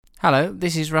Hello,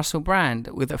 this is Russell Brand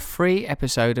with a free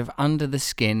episode of Under the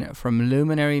Skin from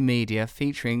Luminary Media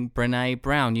featuring Brené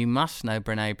Brown. You must know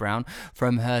Brené Brown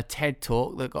from her TED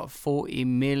Talk that got 40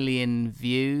 million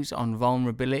views on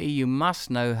vulnerability. You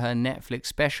must know her Netflix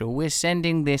special. We're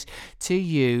sending this to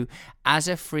you as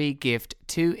a free gift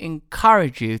to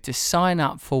encourage you to sign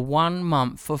up for 1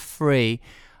 month for free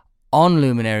on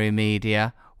Luminary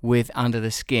Media with Under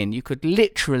the Skin. You could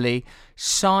literally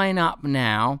sign up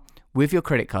now with your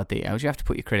credit card details. You have to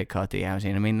put your credit card details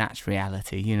in. I mean, that's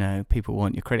reality. You know, people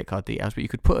want your credit card details, but you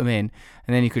could put them in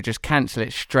and then you could just cancel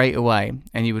it straight away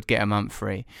and you would get a month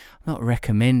free. I'm not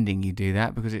recommending you do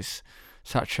that because it's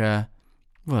such a,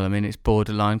 well, I mean, it's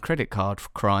borderline credit card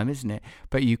crime, isn't it?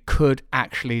 But you could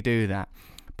actually do that.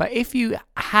 But if you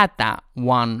had that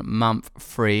 1 month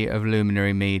free of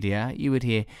Luminary Media, you would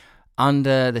hear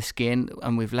Under the Skin,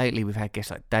 and we've had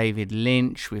guests like David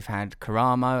Lynch, we've had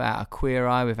Karamo out of Queer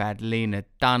Eye, we've had Lena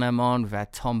Dunham on, we've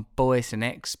had Tom Boyce, an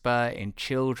expert in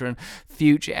children.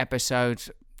 Future episodes,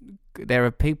 there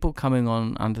are people coming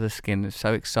on Under the Skin that's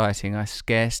so exciting I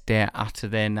scarce dare utter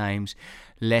their names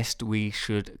lest we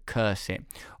should curse it.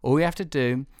 All you have to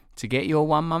do to get your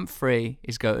 1 month free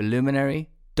is go to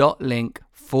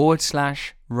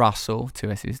luminary.link/Russell,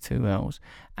 2 S's, 2 L's,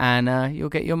 and you'll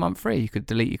get your month free. You could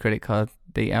delete your credit card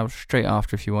details straight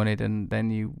after if you wanted, and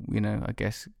then you know, I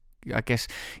guess, you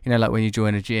know, like when you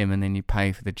join a gym and then you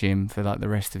pay for the gym for like the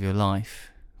rest of your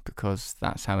life, because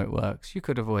that's how it works. You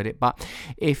could avoid it, but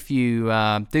if you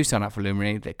do sign up for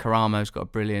Luminary, that Karamo's got a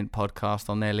brilliant podcast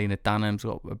on there. Lena Dunham's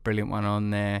got a brilliant one on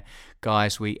there.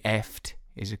 Guys We Effed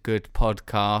is a good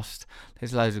podcast.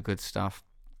 There's loads of good stuff.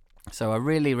 So I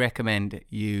really recommend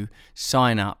you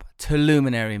sign up to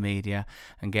Luminary Media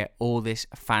and get all this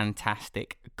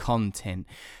fantastic content.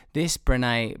 This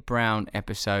Brené Brown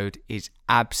episode is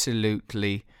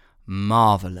absolutely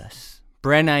marvellous.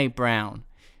 Brené Brown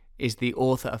is the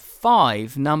author of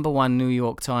 5 #1 New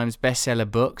York Times bestseller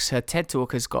books. Her TED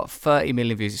Talk has got 30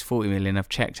 million views. It's 40 million, I've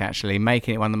checked actually,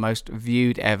 making it one of the most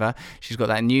viewed ever. She's got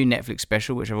that new Netflix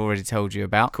special, which I've already told you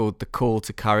about, called The Call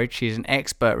to Courage. She's an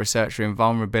expert researcher in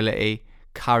vulnerability,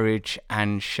 courage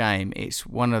and shame. It's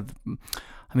one of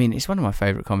my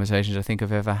favourite conversations I think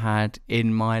I've ever had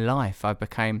in my life. I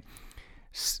became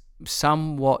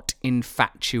somewhat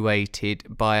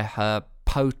infatuated by her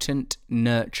potent,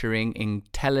 nurturing,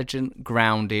 intelligent,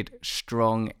 grounded,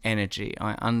 strong energy.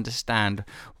 I understand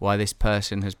why this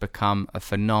person has become a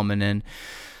phenomenon.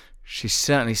 She's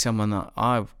certainly someone that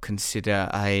I consider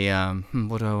a,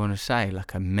 what do I want to say,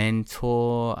 like a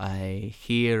mentor, a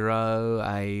hero,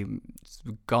 a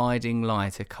guiding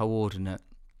light, a coordinate.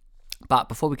 But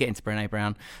before we get into Brené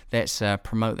Brown, let's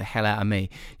promote the hell out of me.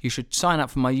 You should sign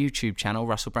up for my YouTube channel,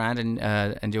 Russell Brand,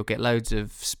 and you'll get loads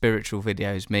of spiritual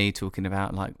videos, me talking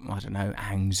about, like, I don't know,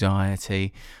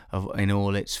 anxiety in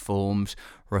all its forms,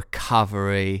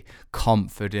 recovery,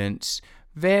 confidence,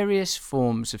 various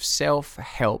forms of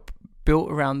self-help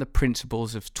built around the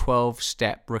principles of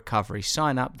 12-step recovery.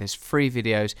 Sign up. There's free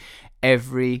videos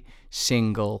every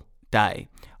single day.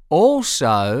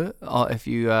 Also, if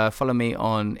you follow me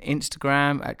on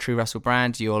Instagram at True Russell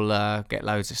Brand, you'll get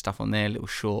loads of stuff on there, little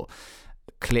short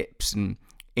clips and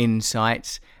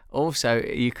insights. Also,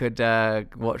 you could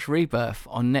watch Rebirth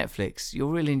on Netflix.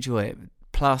 You'll really enjoy it.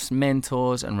 Plus,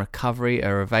 Mentors and Recovery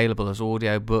are available as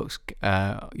audio books.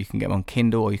 You can get them on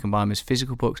Kindle or you can buy them as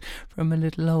physical books from a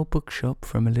little old bookshop,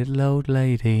 from a little old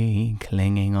lady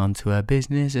clinging onto her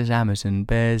business as Amazon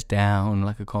bears down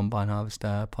like a combine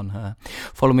harvester upon her.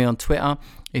 Follow me on Twitter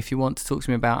if you want to talk to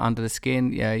me about Under the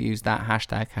Skin. Yeah, use that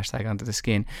hashtag Under the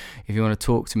Skin. If you want to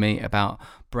talk to me about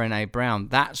Brené Brown,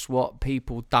 that's what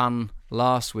people done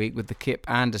last week with the Kip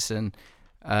Anderson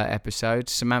episode.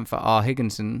 Samantha R.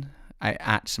 Higginson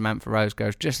at Samantha Rose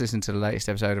goes, just listen to the latest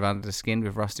episode of Under the Skin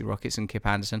with Rusty Rockets and Kip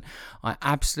Anderson. I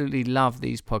absolutely love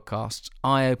these podcasts,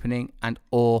 eye-opening and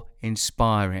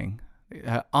awe-inspiring.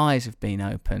 Her eyes have been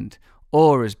opened,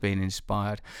 awe has been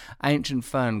inspired. Ancient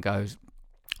Fern goes,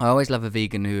 I always love a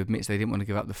vegan who admits they didn't want to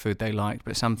give up the food they liked,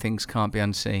 but some things can't be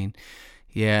unseen.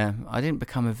 Yeah, I didn't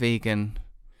become a vegan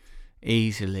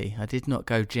easily. I did not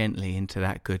go gently into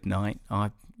that good night.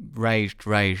 I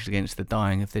raged against the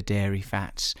dying of the dairy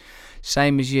fats.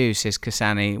 Same as you, says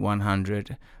Kasani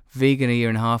 100. vegan a year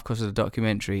and a half because of the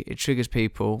documentary. It triggers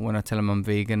people when I tell them I'm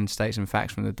vegan and state some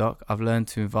facts from the doc. I've learned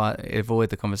to avoid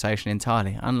the conversation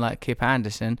entirely. Unlike Kip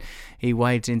Anderson, he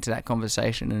wades into that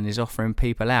conversation and is offering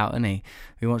people out, isn't he?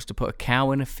 He wants to put a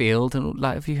cow in a field. And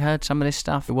like, have you heard some of this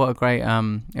stuff? What a great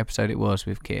episode it was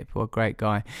with Kip. What a great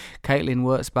guy. Caitlin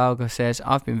Wurzbalger says,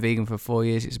 I've been vegan for 4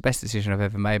 years. It's the best decision I've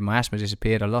ever made. My asthma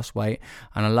disappeared. I lost weight.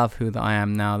 And I love who that I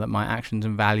am now that my actions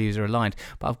and values are aligned.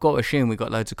 But I've got to assume we've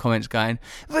got loads of comments going,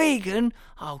 vegan?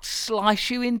 I'll slice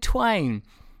you in twain.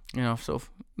 You know, sort of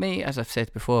me, as I've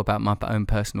said before about my own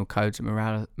personal codes of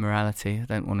morality, I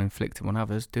don't want to inflict them on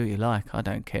others. Do what you like. I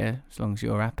don't care. As long as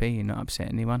you're happy, you're not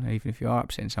upsetting anyone. Even if you are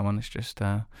upsetting someone, it's just,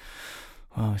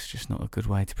 it's just not a good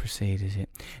way to proceed, is it?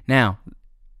 Now,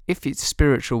 if it's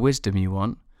spiritual wisdom you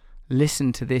want,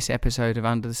 listen to this episode of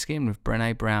Under the Skin with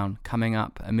Brené Brown coming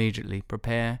up immediately.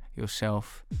 Prepare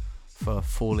yourself for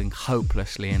falling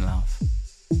hopelessly in love.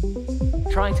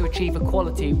 Trying to achieve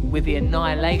equality with the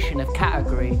annihilation of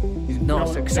category is not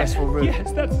a successful route.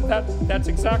 Yes, that's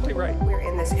exactly right. We're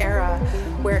in this era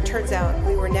where it turns out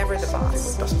we were never the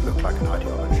boss. It doesn't look like an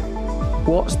ideology.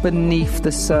 What's beneath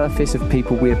the surface of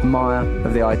people we admire,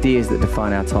 of the ideas that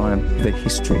define our time, the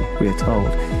history we are told?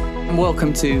 And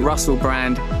welcome to Russell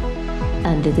Brand.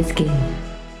 Under the Skin.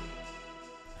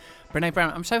 Brené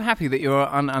Brown, I'm so happy that you're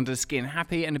on Under the Skin.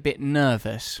 Happy and a bit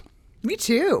nervous. Me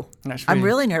too. I'm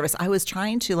really nervous. I was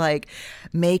trying to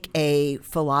make a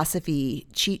philosophy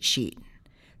cheat sheet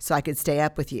so I could stay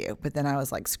up with you, but then I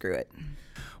was like, screw it.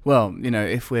 Well,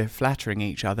 if we're flattering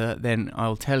each other, then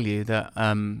I'll tell you that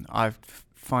I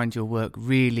find your work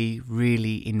really,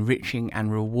 really enriching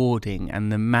and rewarding,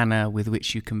 and the manner with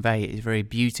which you convey it is very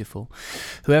beautiful.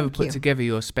 Whoever put together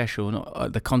your special,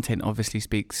 the content obviously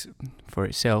speaks for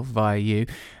itself via you,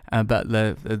 but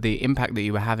the impact that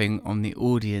you were having on the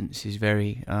audience is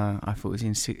very, I thought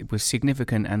was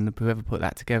significant, and whoever put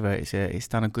that together, it's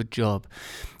done a good job.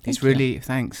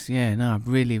 Thanks. Yeah, no, I'm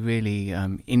really, really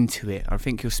into it. I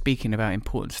think you're speaking about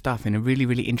important stuff in a really,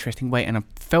 really interesting way, and I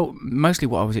felt mostly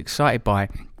what I was excited by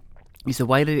is the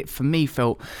way that it, for me,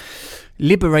 felt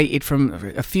liberated from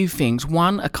a few things.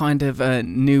 One, a kind of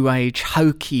new age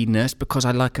hokiness, because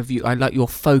I like your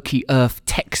folky earth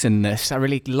Texanness. I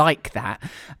really like that.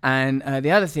 And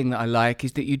the other thing that I like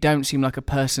is that you don't seem like a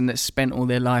person that's spent all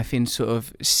their life in sort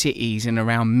of cities and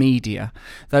around media.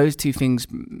 Those two things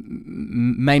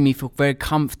made me feel very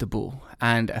comfortable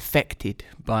and affected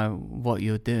by what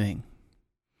you're doing.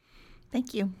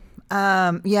 Thank you.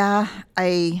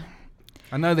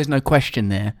 I know there's no question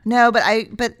there. No, but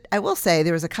I will say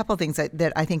there was a couple of things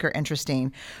that I think are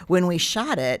interesting. When we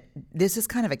shot it, this is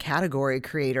kind of a category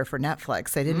creator for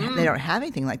Netflix. They don't have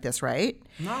anything like this, right?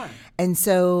 No. And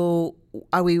so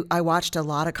I watched a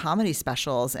lot of comedy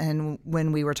specials, and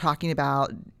when we were talking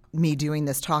about me doing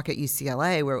this talk at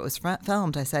UCLA where it was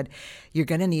filmed, I said, you're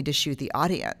going to need to shoot the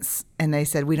audience. And they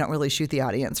said, we don't really shoot the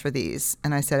audience for these.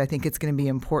 And I said, I think it's going to be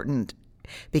important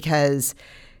because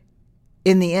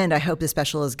in the end, I hope the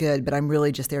special is good, but I'm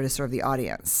really just there to serve the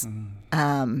audience.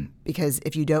 Because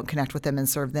if you don't connect with them and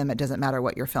serve them, it doesn't matter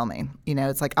what you're filming.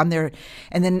 It's like I'm there.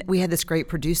 And then we had this great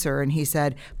producer, and he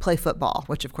said, play football,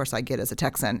 which of course I get as a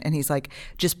Texan. And he's like,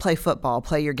 just play football,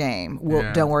 play your game.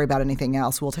 Don't worry about anything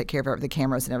else. We'll take care of the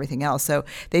cameras and everything else. So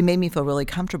they made me feel really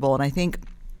comfortable. And I think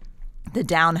the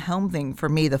down home thing for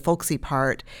me, the folksy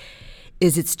part,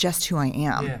 is it's just who I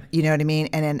am. Yeah. You know what I mean?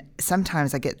 And then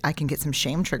sometimes I can get some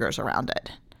shame triggers around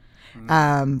it.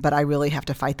 But I really have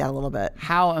to fight that a little bit.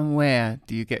 How and where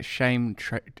do you get shame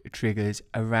triggers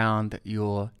around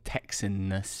your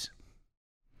Texanness?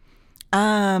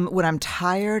 When I'm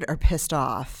tired or pissed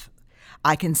off,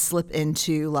 I can slip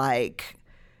into like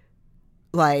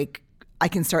I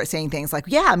can start saying things like,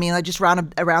 I just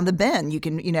around the bend, you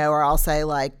can, or I'll say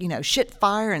shit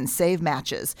fire and save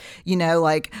matches,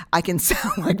 I can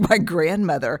sound like my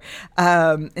grandmother.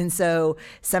 And so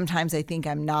sometimes I think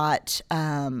I'm not,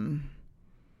 I'm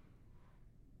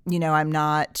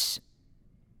not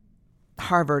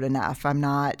Harvard enough. I'm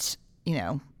not,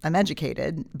 I'm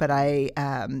educated, but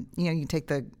you take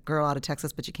the girl out of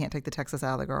Texas, but you can't take the Texas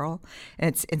out of the girl.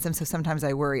 And sometimes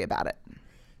I worry about it.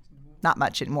 Not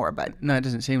much anymore, but... No, it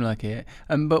doesn't seem like it.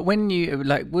 But when you,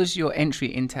 was your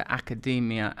entry into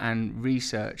academia and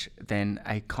research then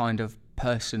a kind of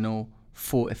personal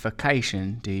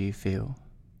fortification, do you feel?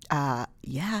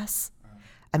 Yes.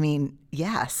 I mean,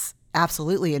 yes,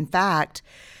 absolutely. In fact,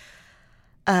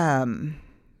 I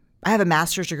have a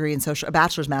master's degree in a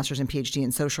bachelor's, master's, and PhD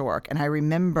in social work. And I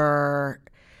remember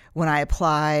when I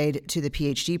applied to the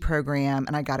PhD program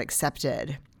and I got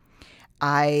accepted,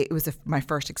 it was my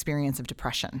first experience of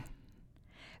depression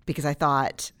because I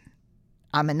thought,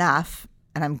 I'm enough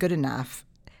and I'm good enough,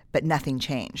 but nothing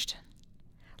changed.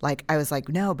 Like I was like,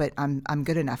 no, but I'm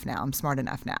good enough now. I'm smart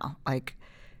enough now. Like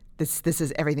this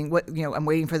is everything. What I'm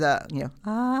waiting for the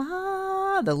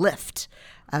the lift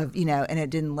of and it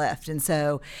didn't lift. And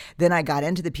so then I got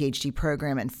into the PhD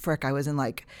program, and I was in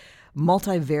like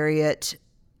multivariate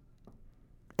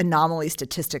anomaly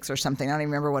statistics or something. I don't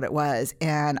even remember what it was.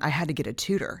 And I had to get a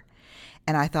tutor.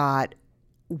 And I thought,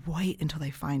 wait until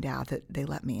they find out that they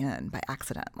let me in by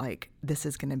accident. Like, this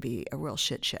is going to be a real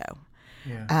shit show.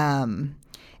 Yeah.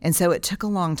 And so it took a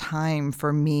long time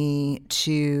for me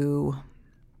to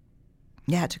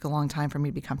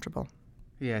be comfortable.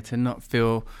 Yeah, to not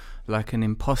feel like an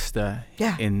imposter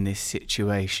in this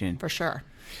situation. For sure.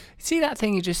 See that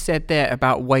thing you just said there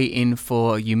about waiting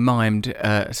for, you mimed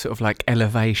sort of like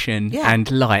elevation and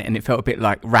light, and it felt a bit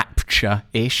like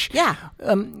rapture-ish. Yeah.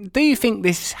 Do you think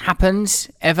this happens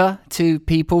ever to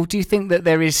people? Do you think that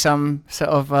there is some sort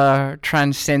of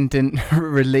transcendent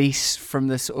release from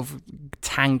the sort of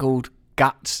tangled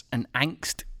guts and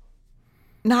angst?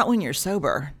 Not when you're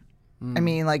sober. I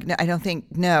mean, like, I don't think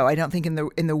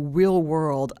in the real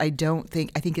world, I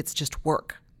think it's just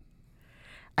work.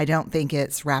 I don't think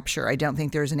it's rapture. I don't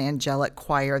think there's an angelic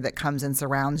choir that comes and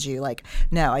surrounds you. Like,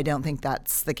 no, I don't think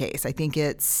that's the case. I think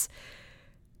it's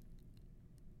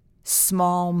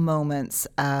small moments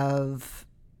of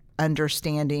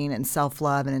understanding and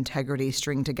self-love and integrity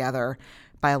stringed together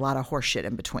by a lot of horseshit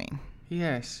in between.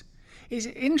 Yes. It's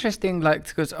interesting, like,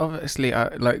 because obviously,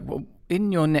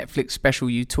 in your Netflix special,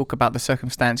 you talk about the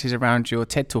circumstances around your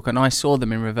TED Talk, and I saw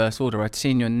them in reverse order. I'd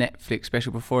seen your Netflix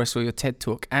special before I saw your TED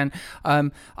Talk, and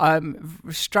I'm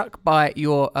struck by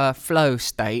your flow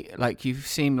state. Like, you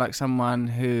seem like someone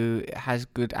who has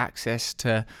good access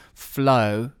to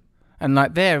flow, and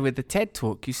like there with the TED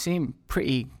Talk, you seem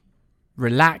pretty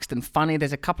relaxed and funny.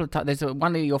 There's a couple of times, there's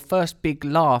one of your first big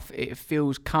laugh, it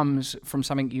feels comes from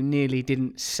something you nearly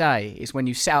didn't say. It's when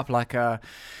you set up like so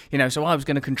I was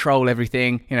going to control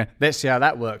everything, let's see how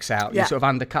that works out. You sort of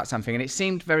undercut something, and it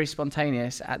seemed very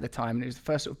spontaneous at the time, and it was the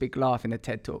first sort of big laugh in the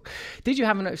TED Talk. Did you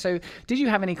have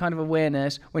any kind of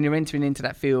awareness when you're entering into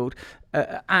that field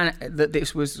and that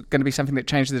this was going to be something that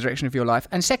changed the direction of your life?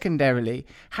 And secondarily,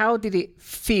 how did it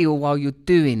feel while you're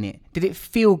doing it? Did it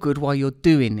feel good while you're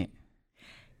doing it?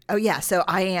 Oh yeah, so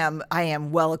I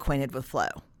am well acquainted with flow.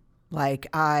 Like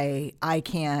I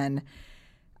can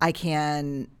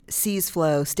seize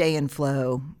flow, stay in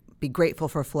flow, be grateful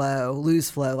for flow, lose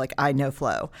flow. Like I know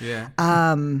flow. Yeah.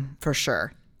 For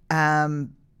sure.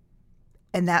 And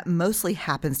that mostly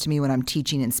happens to me when I'm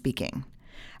teaching and speaking.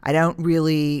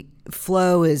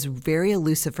 Flow is very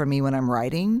elusive for me when I'm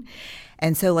writing.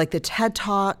 And so like the TED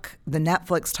Talk, the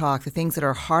Netflix talk, the things that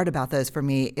are hard about those for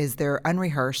me is they're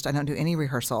unrehearsed. I don't do any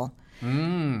rehearsal.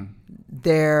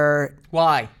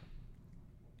 Why?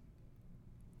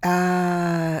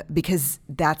 Because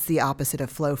that's the opposite of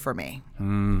flow for me.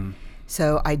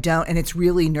 So I don't, and it's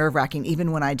really nerve-wracking.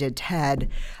 Even when I did TED,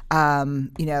 they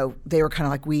were kind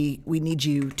of like, we need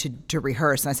you to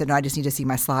rehearse. And I said, no, I just need to see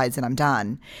my slides and I'm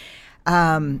done.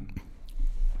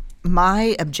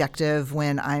 My objective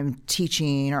when I'm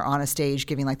teaching or on a stage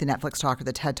giving like the Netflix talk or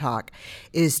the TED Talk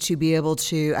is to be able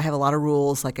to, I have a lot of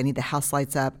rules, like I need the house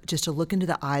lights up, just to look into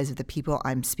the eyes of the people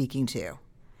I'm speaking to.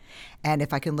 And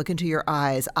if I can look into your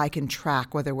eyes, I can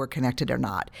track whether we're connected or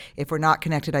not. If we're not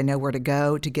connected, I know where to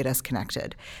go to get us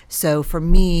connected. So for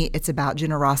me, it's about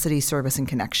generosity, service, and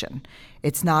connection.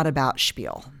 It's not about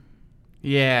spiel.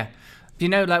 Yeah.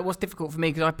 Like what's difficult for me,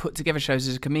 because I put together shows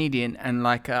as a comedian, and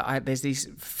like there's these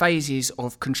phases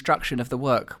of construction of the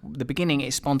work. The beginning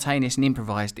is spontaneous and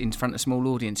improvised in front of small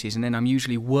audiences, and then I'm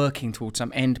usually working towards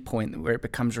some end point where it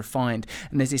becomes refined.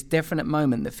 And there's this definite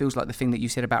moment that feels like the thing that you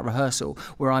said about rehearsal,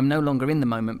 where I'm no longer in the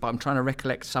moment, but I'm trying to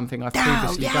recollect something I've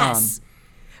previously done.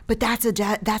 But that's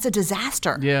a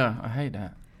disaster. Yeah, I hate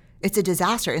that. It's a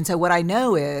disaster. And so what I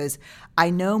know is I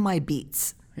know my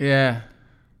beats. Yeah.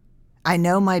 I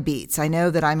know my beats. I know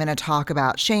that I'm going to talk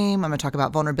about shame. I'm going to talk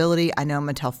about vulnerability. I know I'm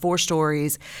going to tell 4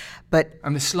 stories.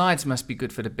 And the slides must be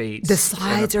good for the beats. The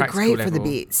slides are great for the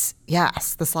beats.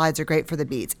 Yes, the slides are great for the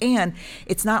beats. And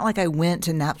it's not like I went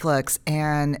to Netflix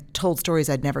and told stories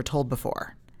I'd never told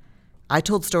before. I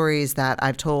told stories that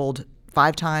I've told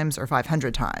 5 times or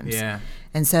 500 times. Yeah.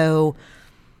 And so,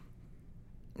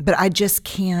 but I just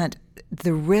can't,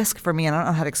 the risk for me, and I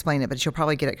don't know how to explain it, but you'll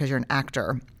probably get it because you're an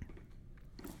actor.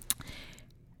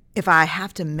 If I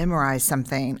have to memorize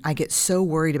something, I get so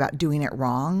worried about doing it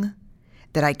wrong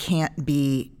that I can't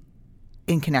be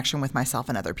in connection with myself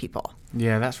and other people.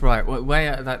 Yeah, that's right. Well, the way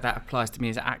that applies to me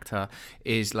as an actor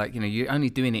is like, you're only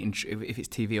doing it if it's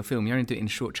TV or film, you're only doing it in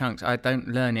short chunks. I don't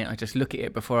learn it. I just look at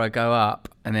it before I go up,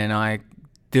 and then I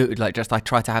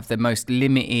try to have the most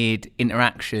limited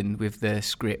interaction with the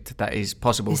script that is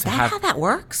possible Is to that have. how that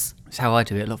works? That's how I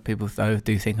do it. A lot of people, though,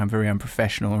 do think I'm very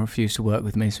unprofessional and refuse to work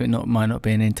with me, so it might not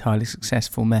be an entirely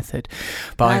successful method.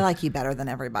 But I like you better than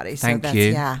everybody. So thank that's,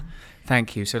 you. Yeah.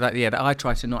 Thank you. So I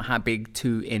try to not be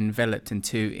too enveloped and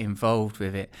too involved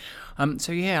with it.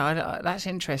 That's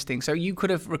interesting. So you could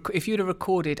have, if you'd have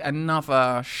recorded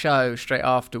another show straight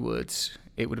afterwards,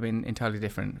 it would have been entirely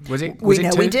different. Was it? We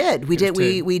two? did. We It was did.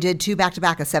 two. We did 2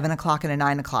 back-to-back, a 7 o'clock and a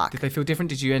 9 o'clock. Did they feel different?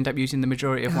 Did you end up using the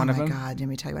majority of one of them? Oh my God! Let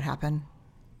me tell you what happened.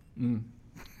 It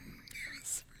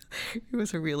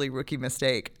was a really rookie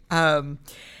mistake.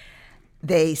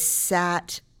 They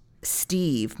sat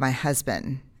Steve, my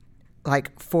husband,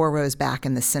 like 4 rows back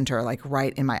in the center, like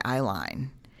right in my eye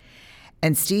line.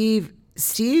 And Steve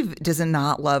does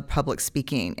not love public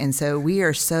speaking. And so we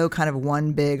are so kind of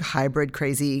one big hybrid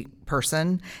crazy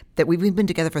person that we've been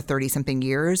together for 30-something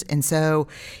years. And so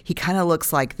he kind of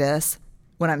looks like this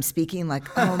when I'm speaking,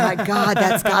 like, oh my God,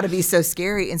 that's got to be so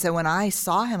scary. And so when I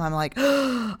saw him, I'm like,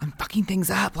 oh, I'm fucking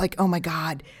things up. Like, oh my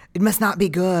God, it must not be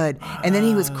good. And then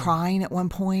he was crying at one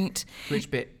point. Which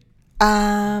bit?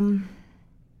 The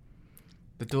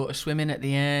daughter swimming at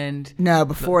the end? No,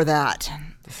 before that.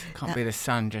 This can't be the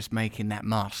son just making that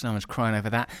mark. No one's crying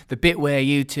over that. The bit where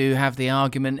you two have the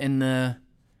argument in the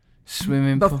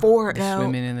swimming pool?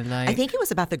 Swimming in the lake? I think it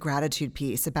was about the gratitude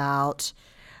piece, about...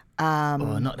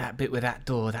 not that bit with that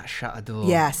door, that shutter door.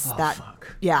 Yes,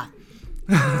 fuck. Yeah.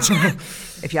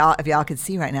 If y'all could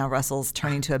see right now, Russell's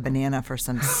turning to a banana for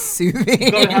some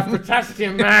soothing. Gotta have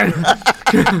potassium, man.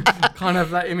 Can't have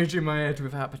that image in my head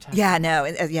without potassium. Yeah,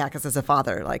 no, because as a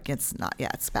father, like it's not. Yeah,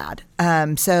 it's bad.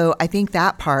 So I think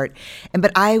that part,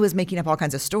 but I was making up all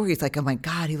kinds of stories, like, oh my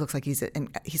God, he looks like he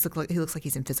looks like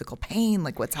he's in physical pain.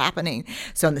 Like, what's happening?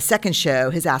 So in the second show,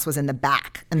 his ass was in the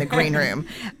back in the green room,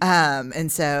 and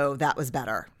so that was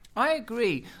better. I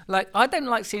agree. Like, I don't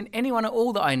like seeing anyone at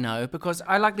all that I know, because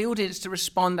I like the audience to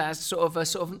respond as sort of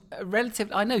a relative,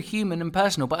 I know human and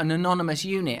personal, but an anonymous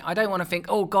unit. I don't want to think,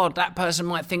 oh God, that person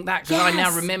might think that because I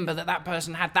now remember that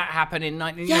person had that happen in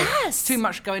 19... Yes. Too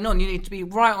much going on. You need to be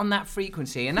right on that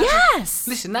frequency. And that's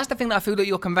listen, that's the thing that I feel that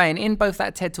you're conveying in both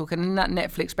that TED Talk and in that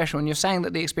Netflix special. And you're saying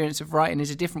that the experience of writing is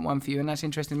a different one for you, and that's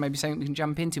interesting, maybe something we can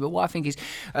jump into. But what I think is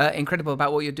incredible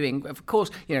about what you're doing, of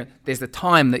course, there's the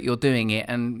time that you're doing it,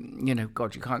 and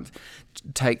God, you can't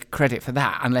take credit for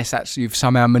that unless you've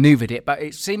somehow maneuvered it. But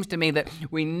it seems to me that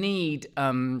we need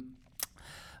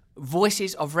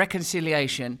voices of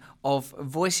reconciliation, of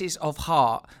voices of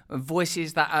heart,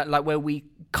 voices that are like where we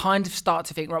kind of start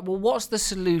to think, right, well, what's the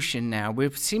solution now? We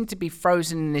seem to be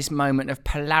frozen in this moment of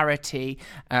polarity,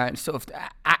 sort of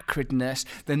acridness,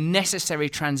 the necessary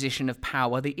transition of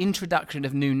power, the introduction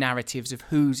of new narratives of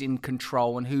who's in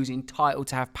control and who's entitled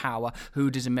to have power,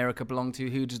 who does America belong to,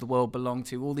 who does the world belong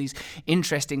to, all these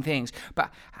interesting things.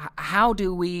 But how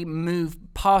do we move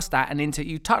past that and into,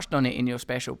 you touched on it in your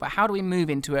special, but how do we move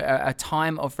into a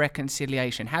time of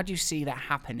reconciliation? How do you see that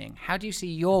happening? How do you see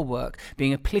your work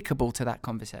being applicable to that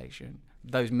conversation,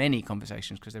 those many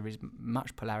conversations, because there is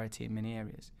much polarity in many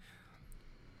areas?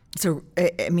 So,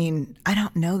 I mean, I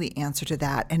don't know the answer to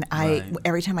that. And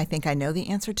every time I think I know the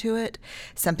answer to it,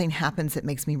 something happens that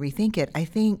makes me rethink it. I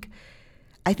think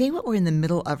what we're in the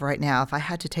middle of right now, if I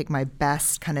had to take my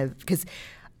best kind of, because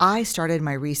I started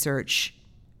my research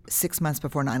 6 months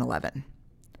before 9/11.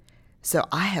 So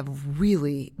I have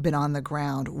really been on the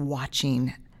ground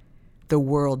watching the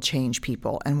world change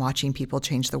people and watching people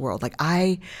change the world. Like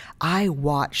I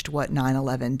watched what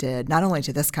 9/11 did, not only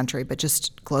to this country, but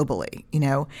just globally,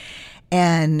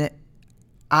 and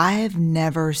I've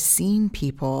never seen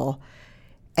people,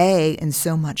 A, in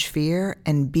so much fear,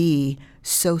 and B,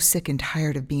 so sick and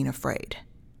tired of being afraid.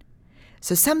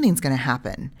 So something's going to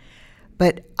happen.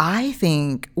 But I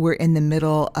think we're in the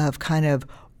middle of kind of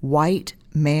white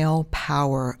male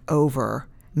power over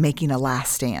making a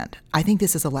last stand. I think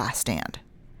this is a last stand.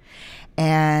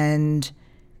 And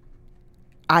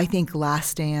I think last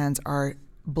stands are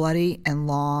bloody and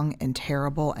long and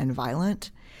terrible and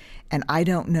violent. And I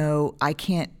don't know, I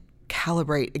can't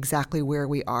calibrate exactly where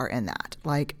we are in that.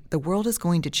 Like, the world is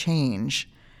going to change,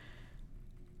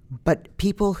 but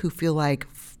people who feel like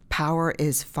power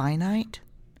is finite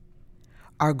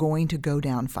are going to go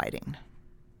down fighting.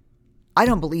 I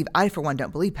for one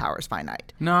don't believe power is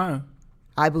finite. No.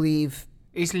 I believe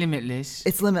It's limitless.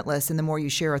 It's limitless, and the more you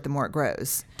share it, the more it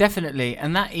grows. Definitely.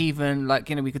 And that even, like,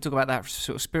 we could talk about that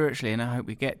sort of spiritually, and I hope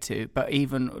we get to, but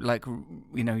even, like,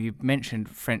 you mentioned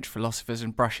French philosophers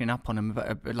and brushing up on them,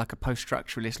 but like a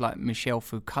post-structuralist like Michel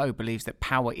Foucault believes that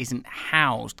power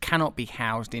cannot be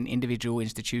housed in individual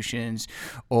institutions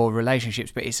or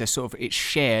relationships, but it's it's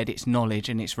shared, it's knowledge,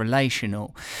 and it's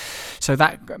relational. So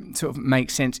that sort of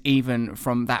makes sense even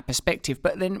from that perspective.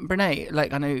 But then, Brené,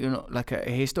 like, I know you're not like a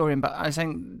historian, but I was saying,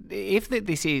 if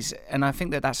this is, and I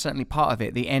think that that's certainly part of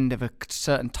it, the end of a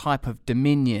certain type of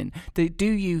dominion, do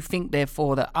you think,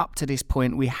 therefore, that up to this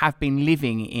point we have been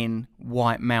living in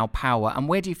white male power? And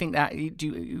where do you think that,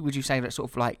 would you say that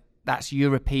sort of like that's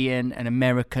European and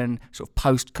American sort of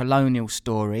post-colonial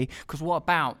story? Because what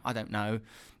about, I don't know,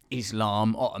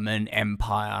 Islam, Ottoman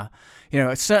Empire?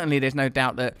 Certainly there's no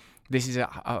doubt that this is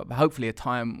hopefully a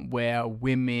time where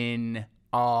women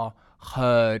are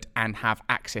heard and have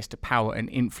access to power and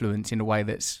influence in a way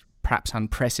that's perhaps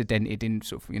unprecedented in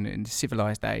sort of in the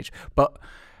civilized age. But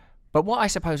what I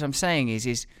suppose I'm saying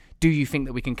is do you think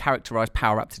that we can characterize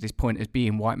power up to this point as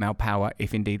being white male power,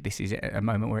 if indeed this is a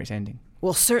moment where it's ending?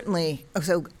 Well, certainly.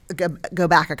 So go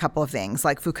back a couple of things.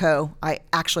 Like Foucault, I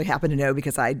actually happen to know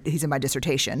because he's in my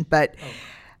dissertation, but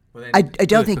I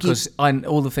don't think because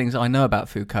all the things I know about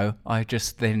Foucault,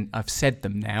 I've said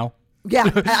them now.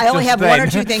 Yeah, I only have one or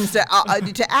two things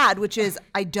to add, which is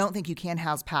I don't think you can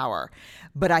house power,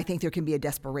 but I think there can be a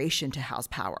desperation to house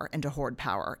power and to hoard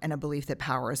power and a belief that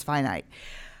power is finite.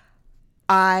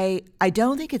 I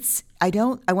don't think it's, I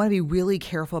want to be really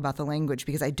careful about the language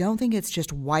because I don't think it's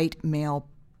just white male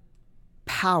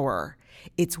power.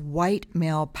 It's white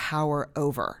male power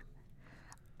over.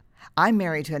 I'm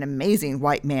married to an amazing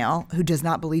white male who does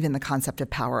not believe in the concept of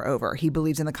power over. He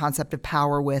believes in the concept of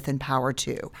power with and power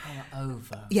to. Power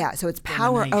over. Yeah, so it's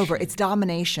power over. It's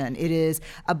domination. It is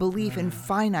a belief in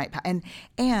finite power.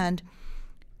 And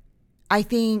I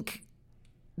think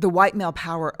the white male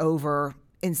power over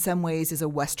in some ways is a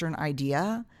Western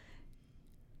idea.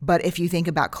 But if you think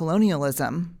about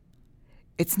colonialism,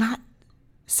 it's not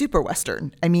super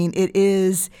Western. I mean, it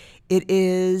is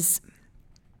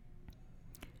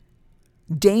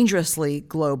dangerously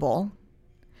global,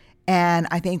 and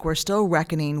I think we're still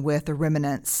reckoning with the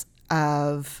remnants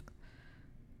of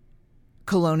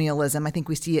colonialism. I think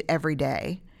we see it every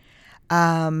day.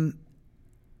 And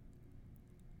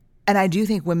I do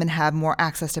think women have more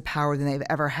access to power than they've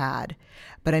ever had.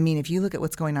 But I mean, if you look at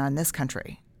what's going on in this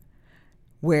country,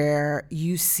 where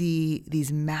you see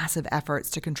these massive efforts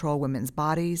to control women's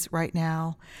bodies right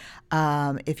now,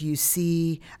 if you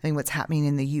see, what's happening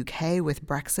in the UK with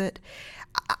Brexit,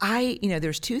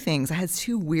 there's two things. I had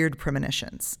two weird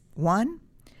premonitions. One,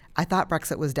 I thought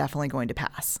Brexit was definitely going to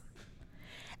pass.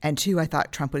 And two, I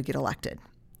thought Trump would get elected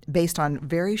based on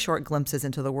very short glimpses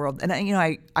into the world. And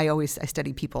I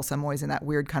study people, so I'm always in that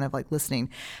weird kind of like listening.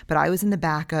 But I was in the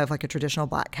back of like a traditional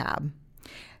black cab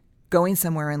going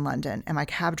somewhere in London, and my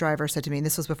cab driver said to me, and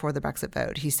this was before the Brexit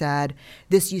vote, he said,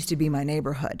 "This used to be my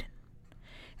neighborhood."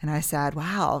 And I said,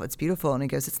 "Wow, it's beautiful." And he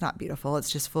goes, "It's not beautiful. It's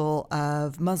just full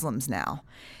of Muslims now.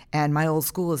 And my old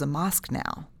school is a mosque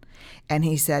now." And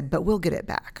he said, "But we'll get it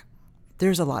back.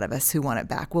 There's a lot of us who want it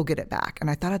back. We'll get it back." And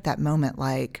I thought at that moment,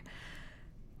 like,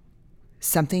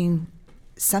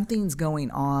 something's going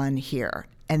on here.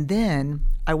 And then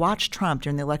I watched Trump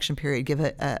during the election period give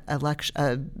a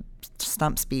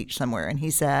stump speech somewhere, and he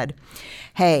said,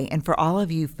 "Hey, and for all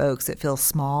of you folks that feel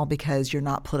small because you're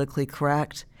not politically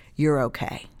correct, you're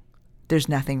okay. There's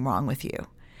nothing wrong with you."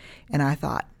 And I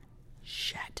thought,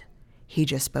 shit, he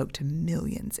just spoke to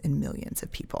millions and millions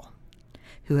of people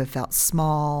who have felt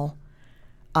small,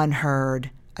 unheard,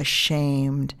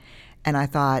 ashamed. And I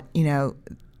thought,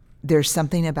 there's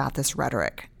something about this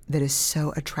rhetoric that is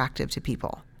so attractive to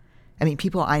people. I mean,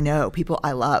 people I know, people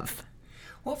I love.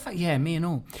 Me and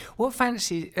all. What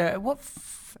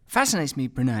fascinates me,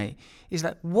 Brené, is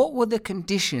that what were the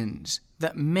conditions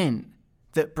that meant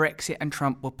that Brexit and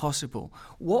Trump were possible?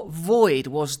 What void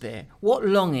was there? What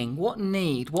longing, what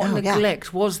need, what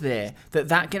neglect was there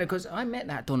because I met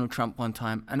that Donald Trump one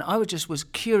time, and I was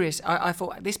curious. I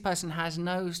thought this person has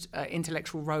no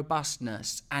intellectual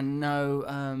robustness and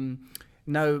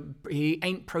no, he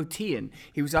ain't protean.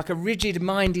 He was like a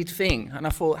rigid-minded thing. And I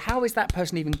thought, how has that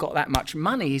person even got that much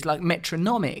money? He's like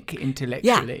metronomic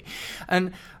intellectually. Yeah.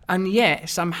 And yet,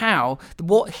 somehow,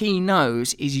 what he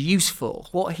knows is useful.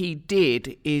 What he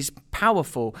did is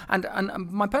powerful. And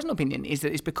my personal opinion is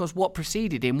that it's because what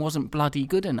preceded him wasn't bloody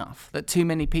good enough. That too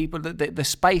many people, that the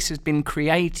space has been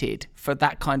created for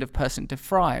that kind of person to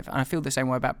thrive. And I feel the same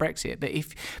way about Brexit. That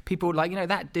if people like,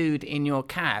 that dude in your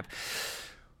cab,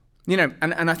 You know,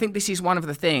 and I think this is one of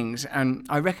the things, and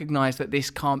I recognise that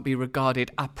this can't be regarded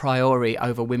a priori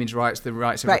over women's rights, the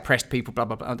rights of oppressed people, blah,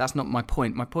 blah, blah. That's not my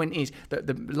point. My point is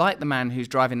that, like the man who's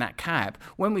driving that cab,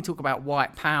 when we talk about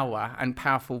white power and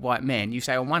powerful white men, you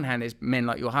say on one hand there's men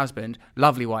like your husband,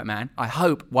 lovely white man, I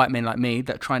hope white men like me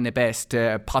that are trying their best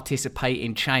to participate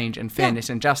in change and fairness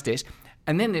and justice,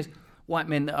 and then there's white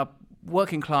men that are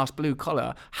working class, blue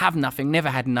collar, have nothing,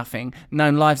 never had nothing,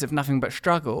 known lives of nothing but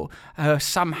struggle,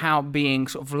 somehow being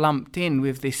sort of lumped in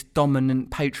with this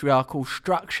dominant patriarchal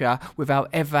structure without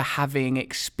ever having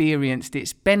experienced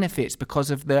its benefits because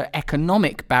of the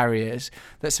economic barriers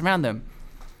that surround them.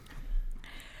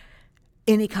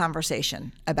 Any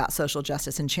conversation about social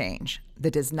justice and change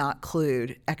that does not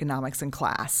include economics and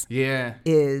class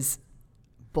is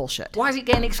bullshit. Why is it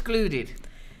getting excluded?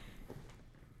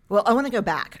 Well, I want to go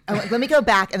back. Let me go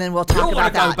back, and then we'll talk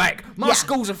about that. Go back. My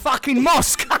school's a fucking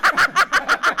mosque.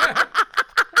 I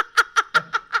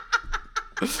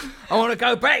want to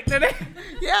go back to it.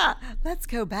 Yeah, let's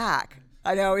go back.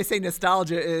 I always say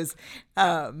nostalgia is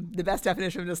the best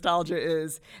definition of nostalgia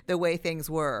is the way things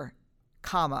were,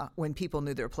 comma, when people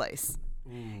knew their place.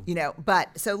 You know, but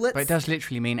it does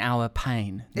literally mean our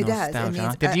pain. It does. It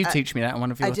means, did you teach me that in one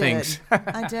of your things?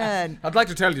 I did. I'd like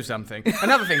to tell you something.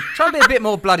 Another thing. Try and be a bit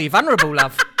more bloody vulnerable,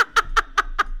 love.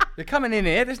 You're coming in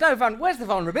here. There's no where's the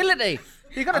vulnerability?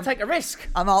 You've got to take a risk.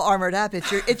 I'm all armored up.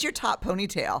 It's your top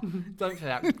ponytail. Don't say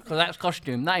that, because that's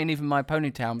costume. That ain't even my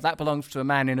ponytail. That belongs to a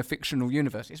man in a fictional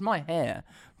universe. It's my hair,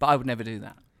 but I would never do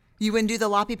that. You wouldn't do the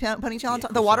loppy ponytail on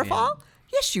top, the waterfall?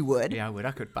 Yes, you would. Yeah, I would.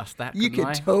 I could bust that. You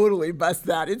could totally bust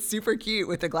that. It's super cute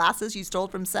with the glasses you stole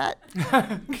from set.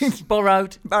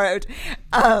 Borrowed.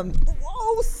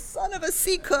 Oh, son of a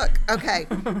sea cook. Okay.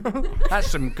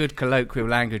 That's some good colloquial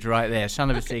language right there.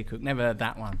 Son of a sea cook. Never heard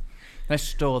that one. Let's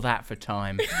store that for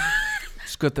time.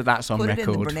 It's good that that's on record.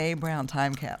 Put it in the Brene Brown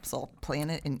time capsule.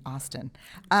 Plant it in Austin.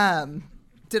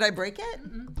 Did I break it?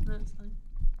 Mm-hmm. That's fine.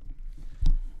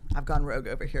 I've gone rogue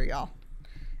over here, y'all.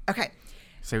 Okay.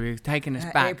 So we've taken us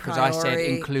back because I said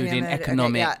including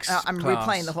economics. Okay, I'm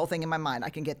replaying the whole thing in my mind. I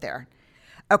can get there.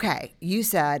 Okay, you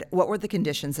said what were the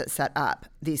conditions that set up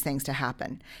these things to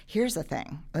happen? Here's the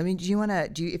thing. I mean, if you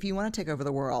want to take over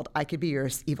the world, I could be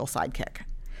your evil sidekick.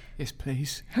 Yes,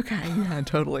 please. Okay, yeah,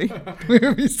 totally. It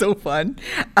would be so fun.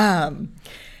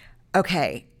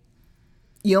 Okay,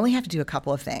 you only have to do a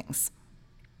couple of things.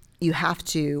 You have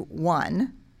to,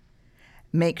 one,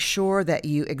 make sure that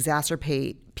you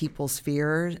exacerbate people's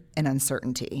fear and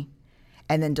uncertainty,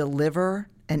 and then deliver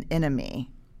an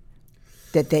enemy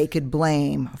that they could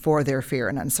blame for their fear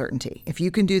and uncertainty. If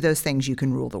you can do those things, you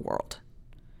can rule the world.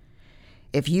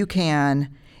 If you can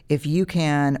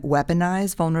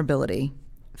weaponize vulnerability,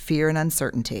 fear, and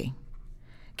uncertainty,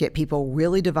 get people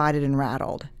really divided and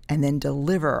rattled, and then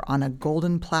deliver on a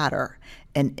golden platter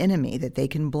an enemy that they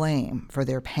can blame for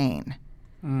their pain,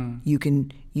 you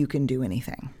can do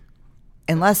anything.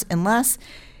 Unless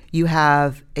you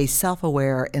have a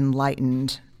self-aware,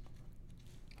 enlightened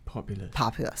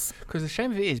populace. Because the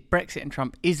shame of it is Brexit and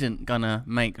Trump isn't going to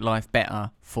make life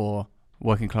better for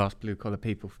working class, blue collar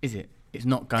people, is it? It's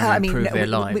not going to improve their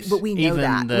lives. But we know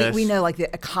that. We know, like,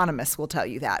 the economists will tell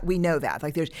you that. We know that.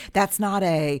 Like, that's not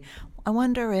a,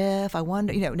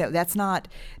 no, that's not,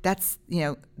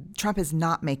 Trump is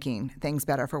not making things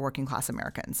better for working class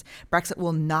Americans. Brexit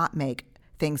will not make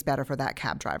things better for that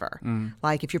cab driver.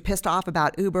 Like, if you're pissed off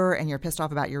about Uber and you're pissed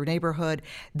off about your neighborhood,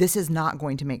 this is not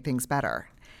going to make things better.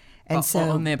 And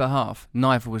so, on their behalf,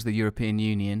 neither was the European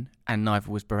Union and neither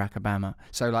was Barack Obama.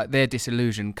 So, like, their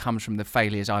disillusion comes from the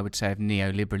failures, I would say, of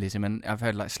neoliberalism. And I've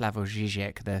heard, like, Slavoj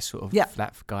Žižek, their sort of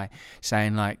flat guy,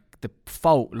 saying, like, the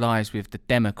fault lies with the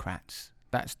Democrats.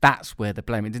 That's where the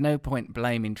blame is. There's no point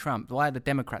blaming Trump. Why are the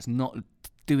Democrats not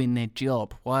doing their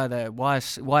job? Why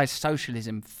is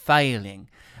socialism failing?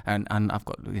 And I've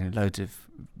got loads of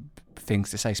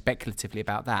things to say speculatively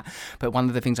about that. But one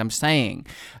of the things I'm saying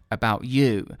about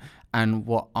you and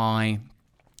what I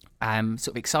am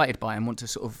sort of excited by and want to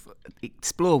sort of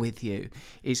explore with you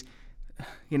is,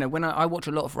 when I watch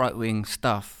a lot of right-wing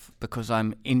stuff because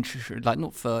I'm interested, like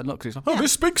not because it's like,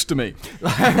 this speaks to me,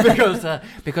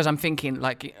 because I'm thinking,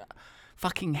 like,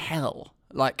 fucking hell.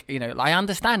 Like, I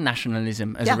understand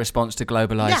nationalism as a response to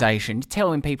globalization. You're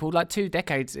telling people, like, 2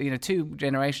 decades, 2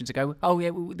 generations ago,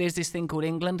 there's this thing called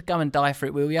England. Go and die for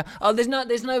it, will you? Oh, there's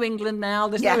no England now.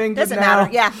 There's no England doesn't now.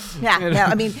 Matter. No,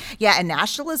 I mean, and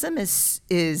nationalism is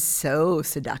so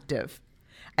seductive.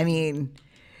 I mean,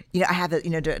 I have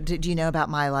do you know about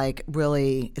my, like,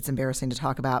 really, it's embarrassing to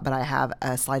talk about, but I have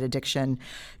a slight addiction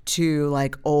to,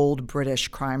 like, old British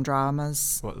crime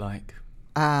dramas. What, like?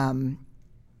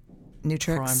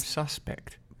 Nutrix.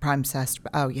 Prime suspect.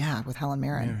 Oh yeah, with Helen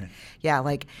Mirren. Yeah,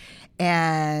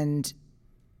 and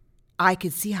I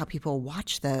could see how people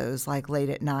watch those late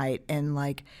at night,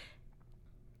 and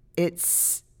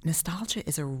it's nostalgia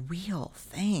is a real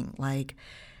thing.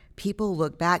 People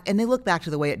look back, and they look back to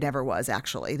the way it never was.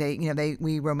 Actually,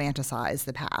 we romanticize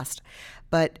the past,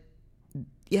 but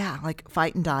yeah,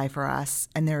 fight and die for us,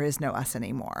 and there is no us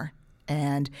anymore.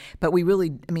 But we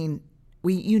really,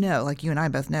 you and I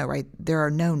both know, right? There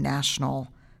are no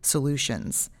national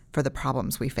solutions for the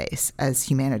problems we face as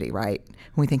humanity, right?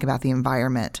 When we think about the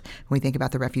environment, when we think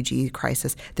about the refugee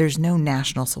crisis, there's no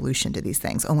national solution to these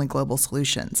things, only global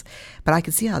solutions. But I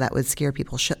could see how that would scare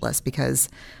people shitless because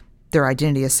their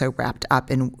identity is so wrapped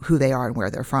up in who they are and where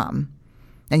they're from.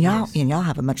 And y'all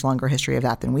have a much longer history of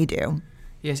that than we do.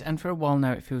 Yes, and for a while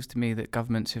now it feels to me that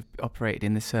governments have operated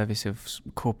in the service of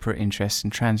corporate interests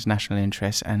and transnational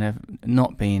interests and have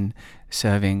not been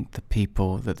serving the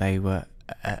people that they were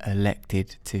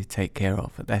elected to take care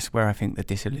of. That's where I think the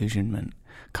disillusionment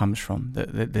comes from,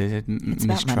 the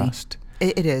mistrust.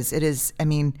 It is.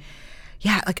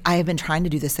 Yeah, I have been trying to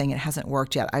do this thing. It hasn't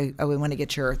worked yet. I want to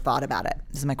get your thought about it.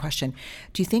 This is my question.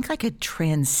 Do you think I could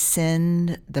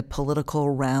transcend the political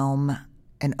realm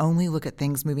and only look at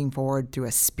things moving forward through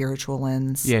a spiritual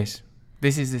lens? Yes.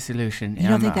 This is the solution. You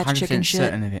don't think that's chicken shit?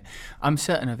 Certain of it. I'm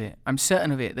certain of it. I'm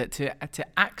certain of it that to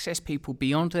access people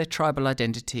beyond their tribal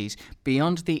identities,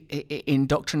 beyond the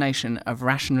indoctrination of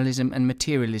rationalism and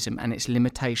materialism and its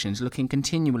limitations, looking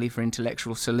continually for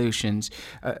intellectual solutions,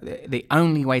 the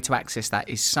only way to access that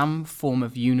is some form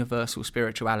of universal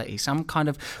spirituality, some kind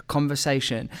of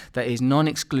conversation that is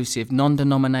non-exclusive,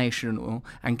 non-denominational,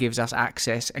 and gives us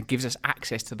access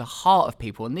to the heart of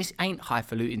people. And this ain't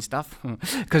highfalutin stuff,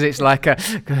 because it's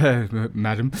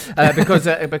madam, because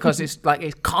it's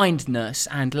it's kindness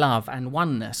and love and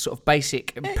oneness, sort of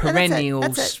basic perennial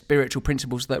that's it. Spiritual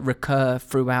principles that recur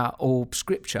throughout all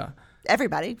scripture.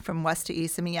 Everybody from west to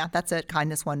east. That's it.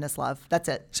 Kindness, oneness, love. That's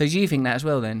it. So do you think that as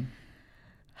well then?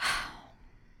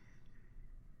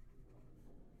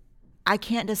 I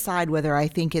can't decide whether I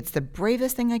think it's the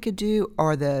bravest thing I could do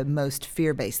or the most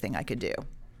fear-based thing I could do.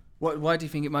 Why do you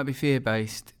think it might be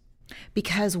fear-based?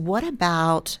 Because what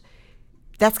about...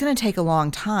 That's going to take a long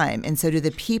time. And so do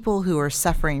the people who are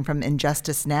suffering from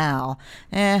injustice now,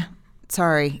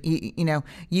 sorry,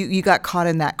 you got caught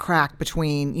in that crack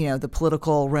between, the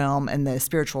political realm and the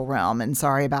spiritual realm. And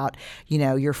sorry about,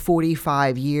 your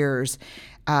 45 years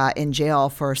in jail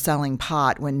for selling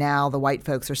pot when now the white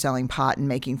folks are selling pot and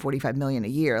making $45 million a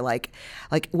year.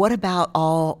 What about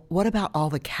all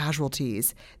the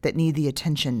casualties that need the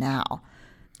attention now?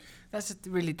 That's a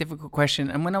really difficult question.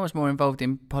 And when I was more involved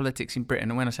in politics in Britain,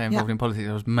 and when I say involved in politics,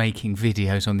 I was making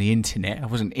videos on the internet. I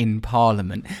wasn't in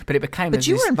Parliament. But it became... But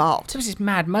you were involved. There was this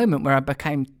mad moment where I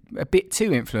became a bit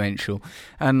too influential.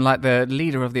 And the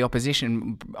leader of the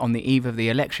opposition on the eve of the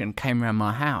election came around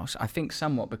my house. I think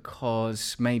somewhat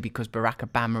because Barack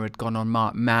Obama had gone on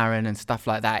Mark Maron and stuff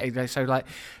like that. So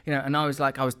and I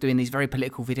was doing these very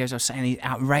political videos. I was saying these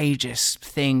outrageous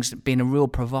things, being a real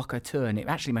provocateur. And it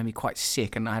actually made me quite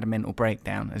sick. And I had a mental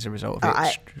breakdown as a result of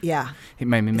it. It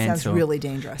made me mental. Sounds really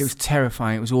dangerous. It was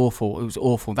terrifying. It was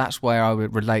awful. That's where I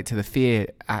would relate to the fear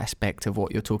aspect of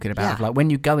what you're talking about. Yeah. When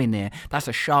you go in there, that's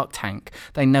a shark tank.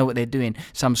 They know what they're doing.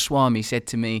 Some Swami said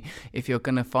to me, if you're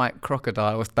going to fight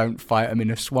crocodiles, don't fight them in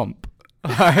a swamp.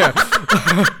 Yeah,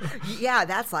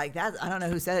 that's that. I don't know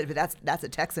who said it, but that's a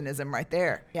Texanism right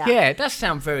there. Yeah, it does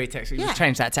sound very Texan. You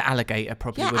change that to alligator,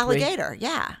 probably. Yeah, alligator.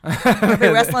 Yeah,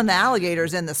 we're wrestling the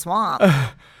alligators in the swamp.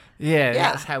 Yeah,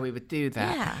 that's how we would do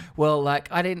that. Yeah. Well,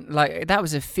 I didn't that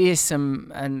was a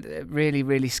fearsome and really,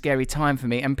 really scary time for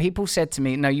me. And people said to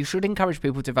me, no, you should encourage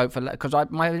people to vote for, because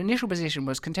my initial position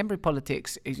was contemporary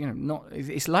politics is,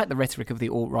 it's like the rhetoric of the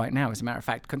alt-right now, as a matter of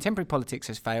fact. Contemporary politics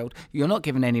has failed. You're not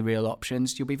given any real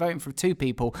options. You'll be voting for two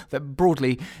people that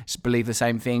broadly believe the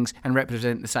same things and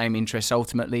represent the same interests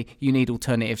ultimately. You need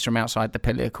alternatives from outside the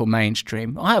political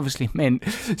mainstream. I obviously meant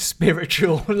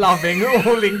spiritual, loving,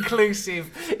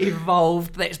 all-inclusive,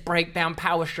 evolved, let's break down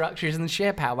power structures and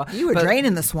share power. You were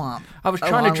draining the swamp. I was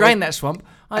trying to drain that swamp.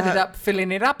 I ended up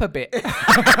filling it up a bit.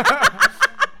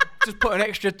 Just put an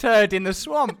extra turd in the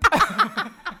swamp.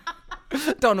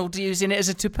 Donald's using it as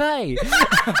a toupee.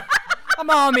 I'm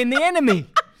arming the enemy.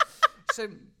 So,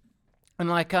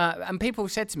 and people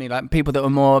said to me, people that were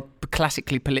more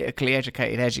classically politically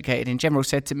educated in general,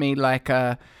 said to me like,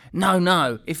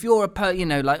 no, if you're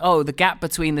the gap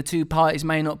between the two parties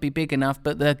may not be big enough,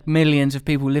 but the millions of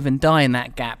people live and die in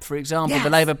that gap. For example, the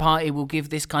Labour Party will give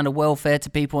this kind of welfare to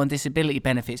people on disability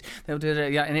benefits. They'll do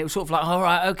it, and it was sort of like, all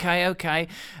right, okay.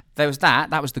 There was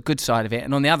that was the good side of it.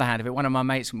 And on the other hand of it, one of my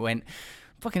mates went,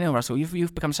 fucking hell, Russell,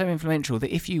 you've become so influential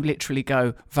that if you literally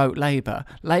go vote Labour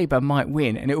might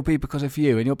win, and it will be because of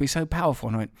you, and you'll be so powerful.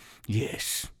 And I went,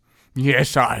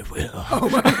 Yes, I will.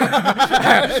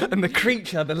 And the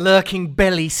creature, the lurking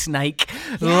belly snake,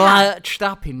 lurched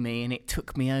up in me, and it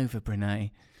took me over,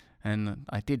 Brene. And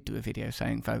I did do a video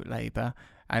saying vote Labour.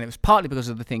 And it was partly because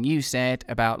of the thing you said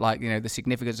about, like, the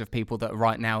significance of people that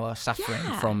right now are suffering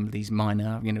from these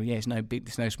minor,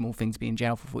 it's no small thing to be in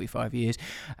jail for 45 years,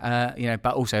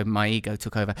 but also my ego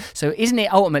took over. So isn't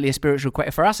it ultimately a spiritual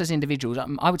question for us as individuals?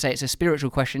 I would say it's a spiritual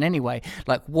question anyway.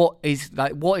 Like, what is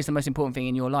the most important thing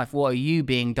in your life? What are you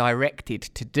being directed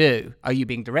to do? Are you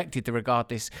being directed to regard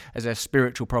this as a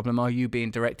spiritual problem? Are you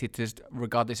being directed to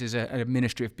regard this as a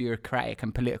administrative, bureaucratic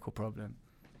and political problem?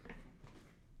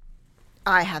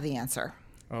 I have the answer.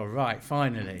 All right,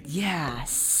 finally.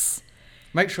 Yes.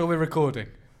 Make sure we're recording.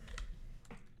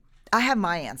 I have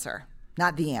my answer,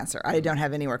 not the answer. I don't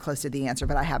have anywhere close to the answer,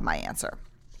 but I have my answer.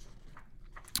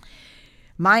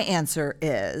 My answer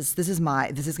is, this is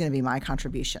going to be my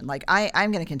contribution. Like,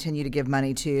 I'm going to continue to give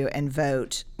money to and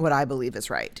vote what I believe is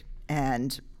right.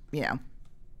 And,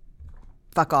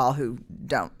 fuck all who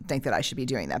don't think that I should be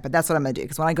doing that. But that's what I'm going to do.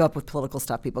 Because when I go up with political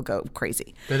stuff, people go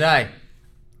crazy. Today.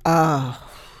 Oh,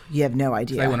 you have no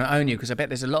idea. They want to own you, because I bet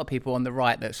there's a lot of people on the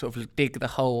right that sort of dig the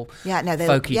whole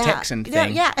folky Texan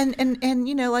thing. Yeah, and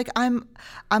like I'm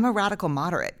a radical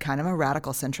moderate, kind of a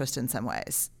radical centrist in some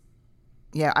ways.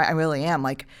 Yeah, I really am.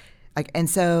 Like, and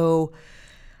so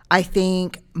I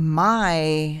think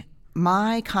my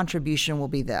contribution will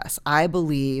be this. I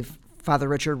believe, Father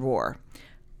Richard Rohr,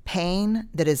 pain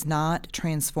that is not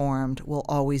transformed will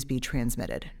always be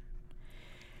transmitted.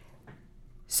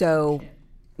 So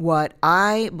what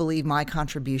I believe my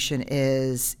contribution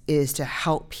is to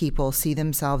help people see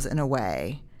themselves in a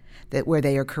way that where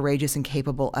they are courageous and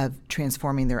capable of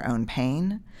transforming their own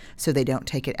pain, so they don't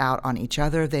take it out on each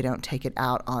other, they don't take it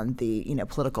out on the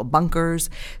political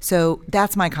bunkers. So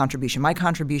that's my contribution. My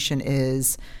contribution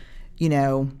is, in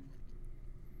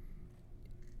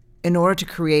order to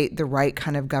create the right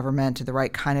kind of government, the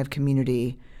right kind of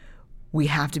community, we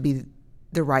have to be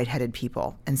the right-headed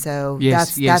people. And so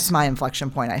that's my inflection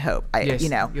point, I hope. Yes,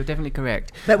 you're definitely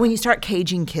correct. But when you start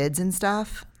caging kids and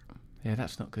stuff... Yeah,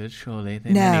 that's not good, surely,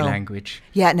 in any language.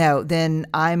 Yeah, no, then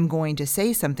I'm going to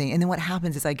say something. And then what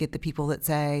happens is I get the people that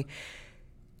say,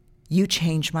 you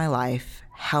changed my life.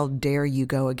 How dare you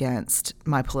go against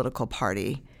my political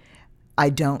party? I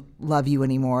don't love you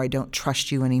anymore. I don't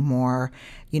trust you anymore.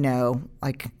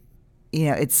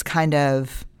 It's kind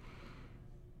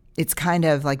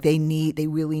of like they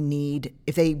really need,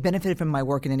 if they benefited from my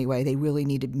work in any way, they really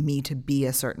needed me to be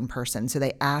a certain person. So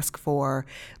they ask for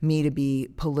me to be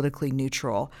politically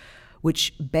neutral,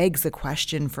 which begs the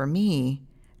question for me,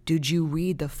 did you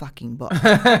read the fucking book?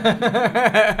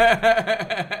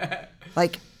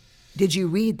 Like, did you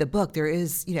read the book? There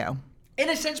is, In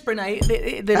a sense,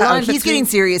 Brene, the line he's getting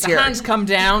serious here. The hands come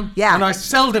down, and I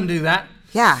seldom do that.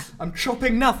 Yeah. I'm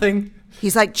chopping nothing.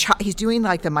 He's like, he's doing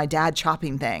like the my dad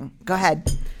chopping thing. Go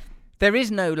ahead. There is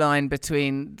no line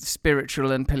between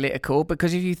spiritual and political,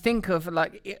 because if you think of,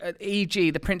 like,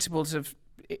 e.g., the principles of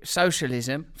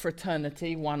socialism,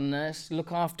 fraternity, oneness,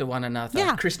 look after one another.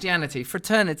 Yeah. Christianity,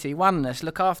 fraternity, oneness,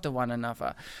 look after one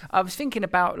another. I'm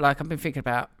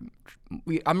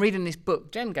reading this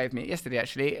book, Jen gave me it yesterday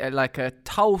actually,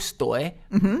 Tolstoy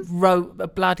wrote a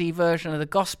bloody version of the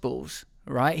Gospels.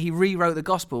 Right, he rewrote the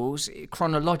Gospels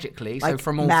chronologically, like so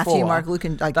from all Matthew, four. Mark, Luke,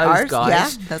 and those ours?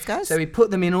 guys. Yeah, those guys. So he put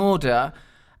them in order,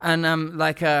 and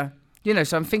so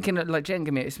I'm thinking like Jen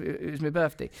gave me it was my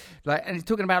birthday, and he's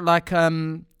talking about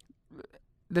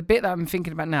the bit that I'm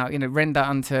thinking about now. Render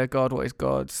unto God what is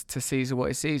God's, to Caesar what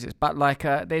is Caesar's. But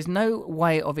there's no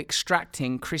way of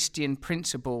extracting Christian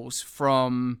principles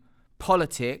from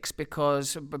politics,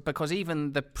 because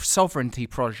even the sovereignty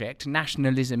project,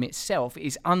 nationalism itself,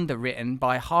 is underwritten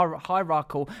by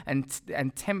hierarchical and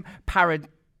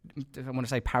I want to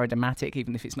say paradigmatic,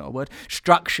 even if it's not a word,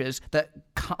 structures that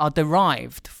are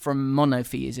derived from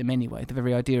monotheism anyway. The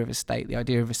very idea of a state, the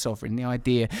idea of a sovereign, the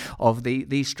idea of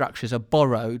these structures are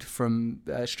borrowed from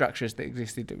structures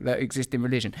that exist in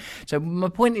religion. So my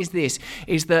point is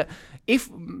that if,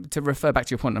 to refer back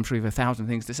to your point, I'm sure you have 1,000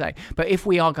 things to say, but if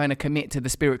we are going to commit to the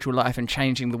spiritual life and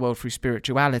changing the world through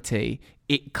spirituality,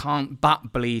 it can't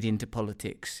but bleed into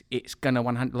politics. It's going to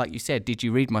 100, like you said, did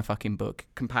you read my fucking book?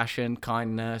 Compassion,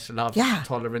 kindness, love,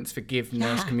 tolerance,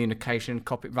 forgiveness, communication,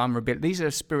 vulnerability. These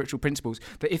are spiritual principles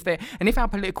that if our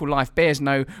political life bears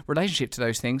no relationship to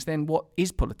those things, then what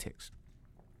is politics?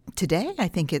 Today, I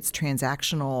think it's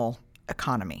transactional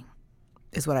economy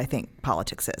is what I think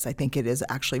politics is. I think it is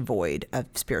actually void of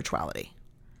spirituality.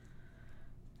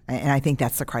 And I think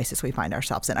that's the crisis we find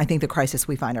ourselves in. I think the crisis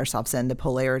we find ourselves in, the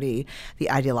polarity, the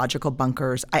ideological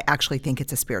bunkers, I actually think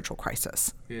it's a spiritual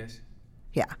crisis. Yes.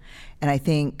 Yeah. And I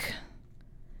think,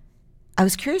 I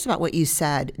was curious about what you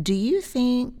said. Do you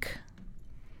think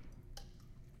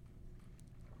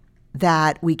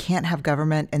that we can't have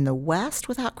government in the West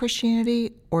without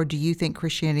Christianity? Or do you think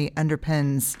Christianity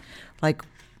underpins, like,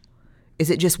 is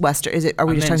it just Western? Are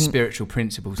we just talking spiritual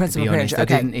principles? To be honest, I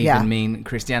didn't even mean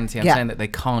Christianity. I'm saying that they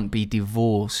can't be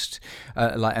divorced.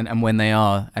 And when they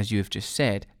are, as you have just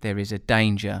said, there is a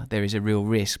danger. There is a real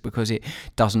risk because it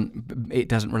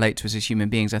doesn't relate to us as human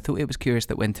beings. I thought it was curious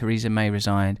that when Theresa May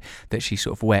resigned, that she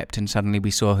sort of wept, and suddenly we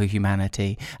saw her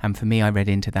humanity. And for me, I read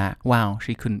into that. Wow,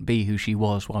 she couldn't be who she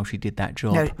was while she did that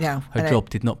job. No, her job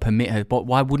did not permit her. But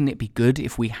why wouldn't it be good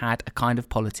if we had a kind of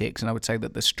politics? And I would say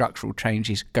that the structural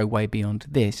changes go way beyond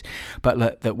this,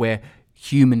 but that we're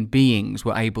human beings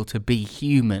were able to be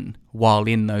human while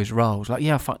in those roles. Like,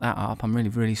 yeah, I fucked that up. I'm really,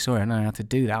 really sorry. I don't know how to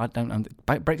do that.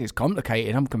 Brexit's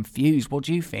complicated. I'm confused. What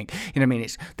do you think? You know what I mean?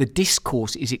 It's the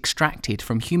discourse is extracted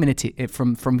from humanity,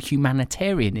 from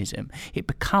humanitarianism. It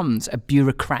becomes a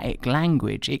bureaucratic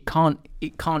language. It can't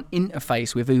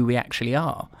interface with who we actually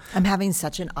are. I'm having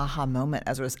such an aha moment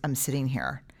as I'm sitting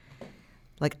here.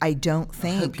 Like, I don't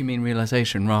think. I hope you mean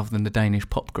realization rather than the Danish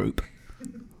pop group.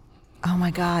 Oh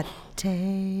my God,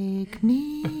 take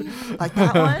me, like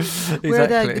that one, Exactly. where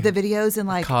the videos and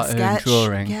like cartoon sketch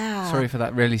drawing. Yeah. Sorry for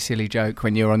that really silly joke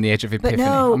when you're on the edge of epiphany.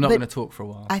 I'm not going to talk for a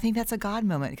while. I think that's a God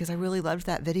moment because I really loved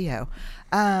that video.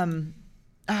 I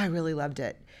really loved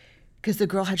it because the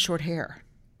girl had short hair.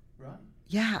 Right.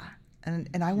 Yeah,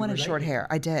 and I wanted short hair.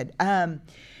 I did.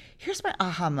 Here's my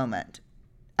aha moment.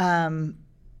 Can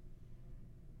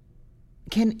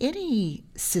any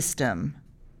system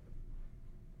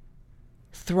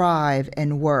thrive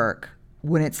and work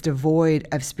when it's devoid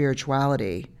of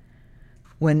spirituality,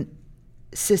 when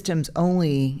systems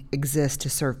only exist to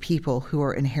serve people who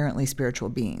are inherently spiritual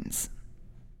beings?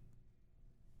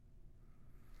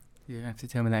 You have to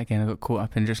tell me that again. I got caught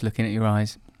up in just looking at your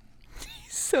eyes.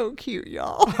 He's so cute,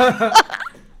 y'all.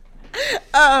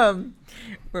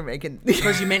 We're making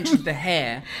because you mentioned the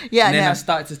hair. Yeah, and then I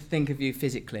started to think of you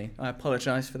physically. I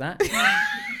apologise for that.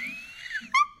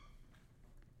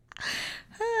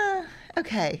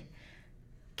 Okay.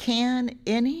 Can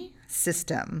any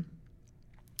system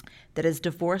that has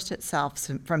divorced itself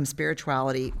from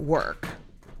spirituality work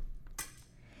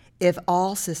if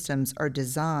all systems are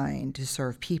designed to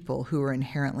serve people who are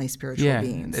inherently spiritual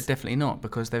beings? Yeah, definitely not,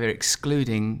 because they're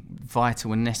excluding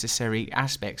vital and necessary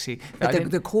aspects. See,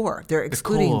 but the core, they're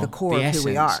excluding the core of who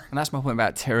we are. And that's my point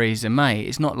about Theresa May.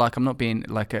 It's not like I'm not being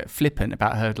like a flippant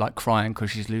about her like crying because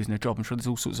she's losing her job. I'm sure there's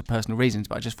all sorts of personal reasons,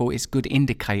 but I just thought it's a good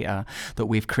indicator that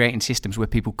we've created systems where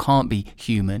people can't be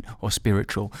human or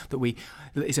spiritual, that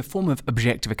it's a form of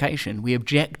objectification. We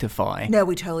objectify. No,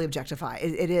 we totally objectify.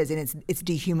 It is, and it's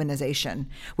dehumanization,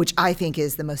 which I think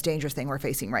is the most dangerous thing we're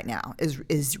facing right now,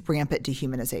 is rampant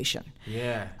dehumanization.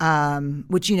 Yeah.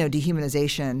 Which,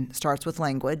 dehumanization starts with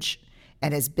language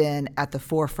and has been at the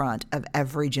forefront of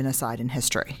every genocide in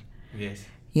history. Yes.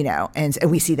 And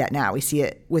we see that now. We see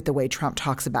it with the way Trump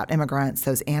talks about immigrants,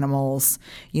 those animals,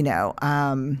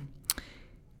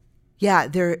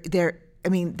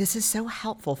 this is so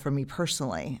helpful for me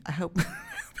personally. I hope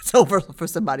it's over for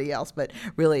somebody else, but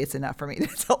really it's enough for me.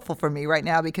 It's helpful for me right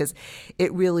now because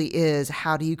it really is,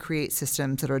 how do you create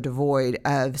systems that are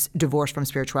divorced from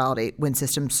spirituality when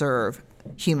systems serve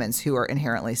humans who are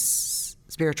inherently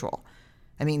spiritual?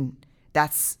 I mean,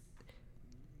 that's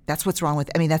what's wrong with,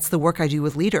 that's the work I do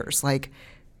with leaders. Like,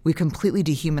 we completely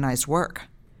dehumanized work.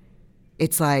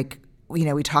 It's like,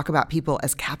 we talk about people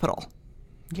as capital.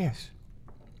 Yes.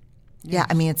 Yeah,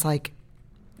 it's like,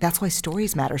 that's why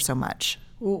stories matter so much.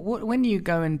 Well, when you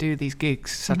go and do these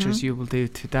gigs, such as you will do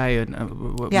today, and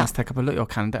must take up a look at your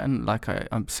calendar, and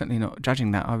I'm certainly not judging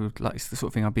that. I would it's the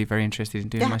sort of thing I'd be very interested in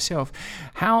doing myself.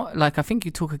 How, I think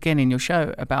you talk again in your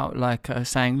show about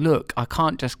saying, look, I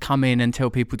can't just come in and tell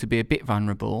people to be a bit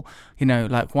vulnerable.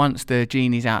 Once the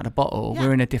genie's out of the bottle,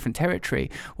 we're in a different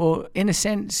territory. Well, in a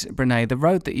sense, Brené, the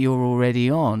road that you're already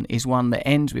on is one that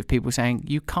ends with people saying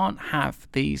you can't have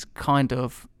these kind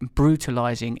of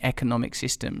brutalizing economic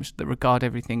systems that regard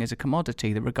everything as a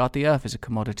commodity, that regard the earth as a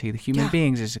commodity, the human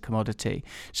beings as a commodity.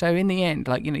 So in the end,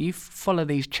 like, you follow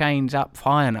these chains up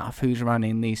high enough, who's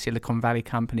running these Silicon Valley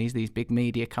companies, these big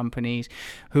media companies,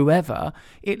 whoever,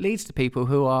 it leads to people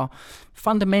who are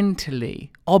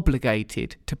fundamentally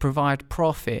obligated to provide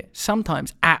profit,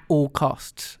 sometimes at all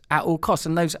costs.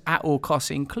 And those at all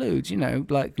costs includes,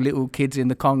 like little kids in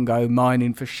the Congo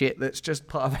mining for shit that's just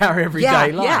part of our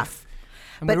everyday life.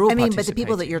 And but but the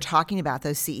people that you're talking about,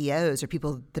 those CEOs, are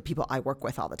the people I work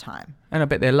with all the time. And I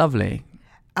bet they're lovely.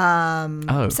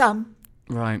 Some.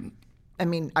 Right. I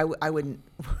mean, I wouldn't.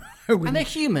 And they're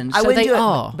humans, I so wouldn't they do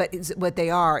are. It, but what they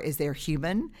are is they're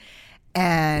human,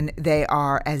 and they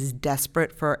are as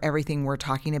desperate for everything we're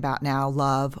talking about now: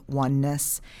 love,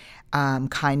 oneness,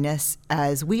 kindness,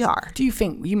 as we are.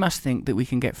 You must think that we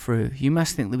can get through. You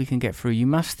must think that we can get through. You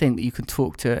must think that you can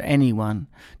talk to anyone,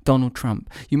 Donald Trump.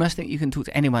 You must think you can talk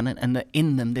to anyone, and that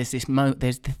in them there's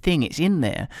there's the thing, it's in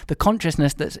there. The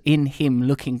consciousness that's in him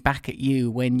looking back at you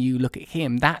when you look at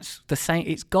him, that's the same,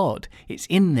 it's God. It's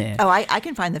in there. Oh, I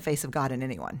can find the face of God in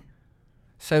anyone.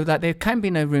 So that there can be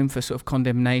no room for sort of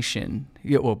condemnation,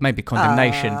 or maybe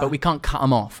condemnation, but we can't cut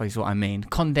them off, is what I mean.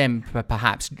 Condemn,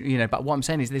 perhaps, but what I'm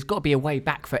saying is there's got to be a way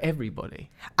back for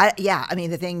everybody. I mean,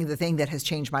 the thing that has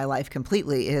changed my life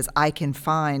completely is I can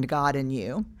find God in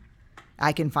you.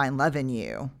 I can find love in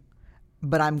you,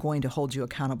 but I'm going to hold you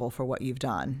accountable for what you've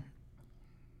done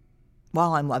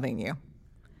while I'm loving you.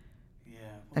 Yeah.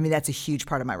 I mean, that's a huge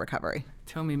part of my recovery.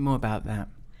 Tell me more about that.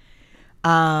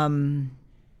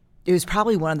 It was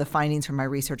probably one of the findings from my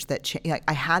research that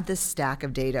I had this stack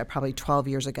of data probably 12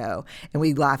 years ago, and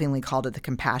we laughingly called it the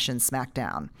compassion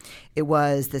smackdown. It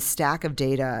was the stack of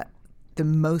data, the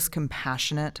most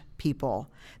compassionate people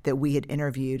that we had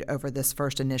interviewed over this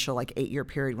first initial 8-year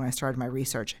period when I started my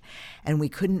research, and we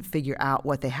couldn't figure out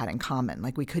what they had in common.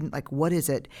 We couldn't, what is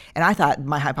it? And I thought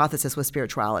my hypothesis was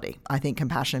spirituality. I think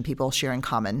compassionate people share in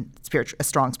common a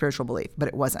strong spiritual belief, but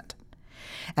it wasn't.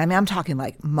 And I mean, I'm talking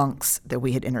monks that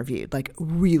we had interviewed,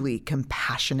 really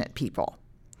compassionate people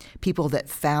that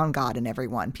found God in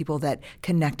everyone, people that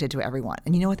connected to everyone.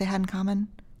 And you know what they had in common?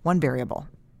 One variable.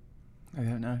 I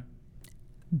don't know.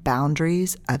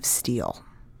 Boundaries of steel.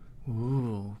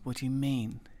 Ooh, what do you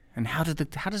mean? And how does the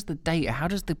data, how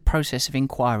does the process of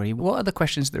inquiry, what are the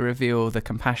questions that reveal the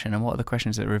compassion and what are the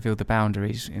questions that reveal the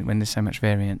boundaries when there's so much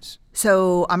variance?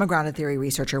 So I'm a grounded theory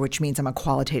researcher, which means I'm a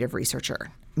qualitative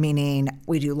researcher, meaning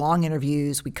we do long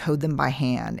interviews, we code them by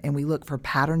hand, and we look for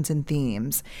patterns and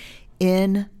themes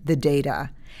in the data,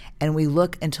 and we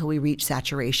look until we reach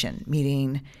saturation,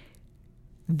 meaning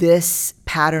this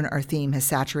pattern or theme has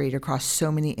saturated across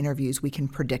so many interviews we can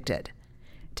predict it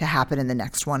to happen in the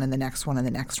next one and the next one and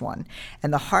the next one.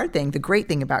 And the great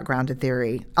thing about grounded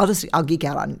theory, I'll geek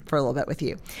out on for a little bit with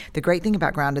you. The great thing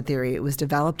about grounded theory, it was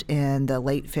developed in the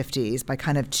late 50s by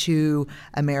kind of two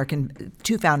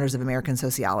founders of American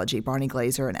sociology, Barney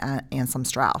Glaser and Anselm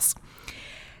Strauss.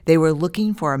 They were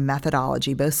looking for a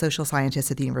methodology, both social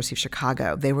scientists at the University of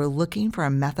Chicago, they were looking for a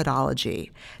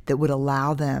methodology that would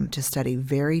allow them to study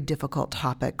very difficult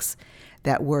topics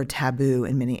that were taboo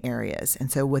in many areas.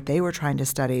 And so what they were trying to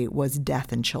study was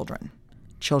death in children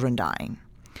dying.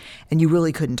 And you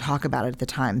really couldn't talk about it at the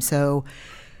time. So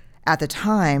at the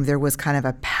time, there was kind of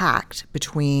a pact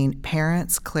between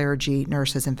parents, clergy,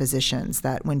 nurses, and physicians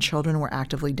that when children were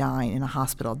actively dying in a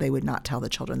hospital, they would not tell the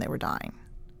children they were dying.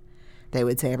 They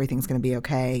would say, everything's going to be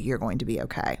okay, you're going to be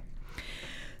okay.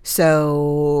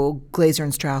 So Glaser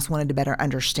and Strauss wanted to better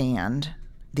understand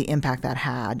the impact that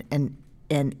had and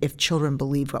if children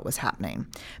believed what was happening.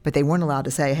 But they weren't allowed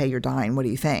to say, hey, you're dying, what do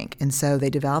you think? And so they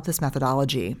developed this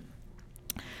methodology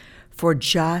for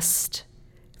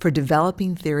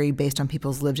developing theory based on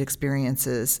people's lived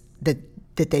experiences that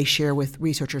they share with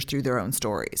researchers through their own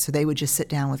stories. So they would just sit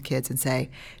down with kids and say,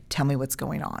 tell me what's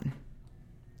going on.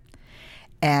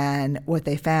 And what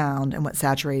they found and what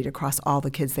saturated across all the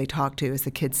kids they talked to is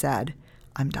the kids said,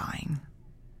 I'm dying.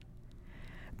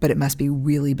 But it must be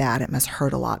really bad. It must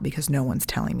hurt a lot because no one's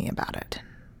telling me about it.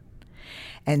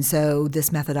 And so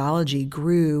this methodology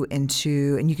grew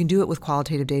into, and you can do it with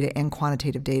qualitative data and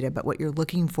quantitative data, but what you're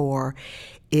looking for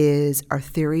are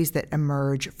theories that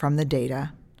emerge from the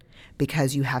data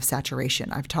because you have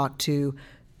saturation. I've talked to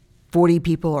 40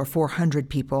 people or 400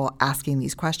 people asking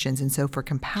these questions. And so for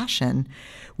compassion,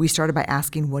 we started by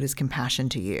asking, what is compassion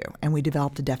to you? And we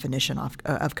developed a definition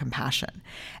of compassion.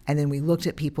 And then we looked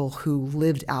at people who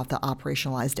lived out the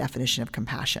operationalized definition of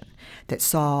compassion, that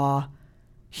saw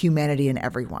humanity in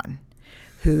everyone,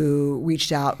 who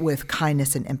reached out with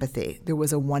kindness and empathy. There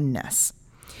was a oneness.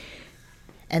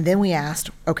 And then we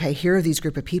asked, okay, here are these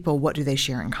group of people, what do they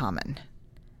share in common?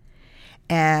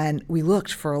 And we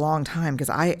looked for a long time because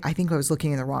I think I was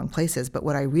looking in the wrong places, but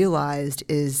what I realized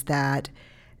is that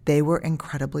they were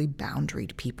incredibly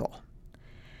boundaried people.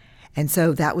 And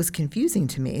so that was confusing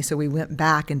to me. So we went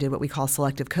back and did what we call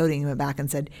selective coding. We went back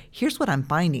and said, here's what I'm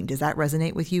finding. Does that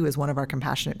resonate with you as one of our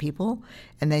compassionate people?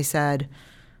 And they said,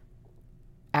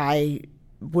 I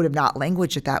would have not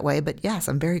languaged it that way, but yes,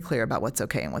 I'm very clear about what's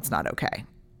okay and what's not okay.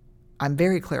 I'm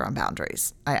very clear on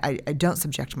boundaries. I don't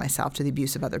subject myself to the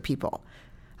abuse of other people.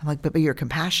 I'm like, but you're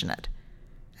compassionate.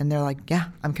 And they're like, yeah,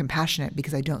 I'm compassionate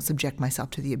because I don't subject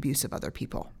myself to the abuse of other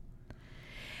people.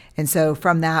 And so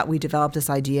from that, we developed this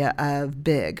idea of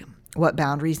big, what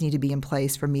boundaries need to be in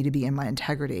place for me to be in my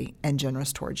integrity and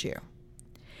generous towards you.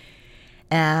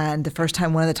 And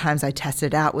one of the times I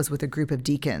tested it out was with a group of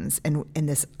deacons in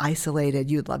this isolated,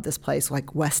 you'd love this place,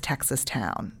 like West Texas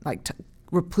town, like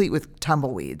replete with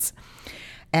tumbleweeds.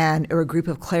 And or a group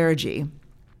of clergy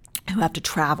who have to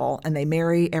travel, and they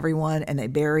marry everyone and they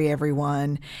bury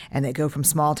everyone, and they go from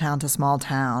small town to small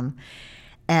town.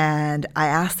 And I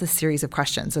asked this series of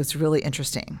questions, so it's really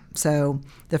interesting. So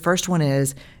the first one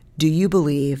is, do you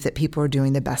believe that people are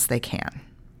doing the best they can?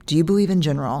 Do you believe in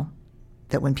general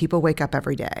that when people wake up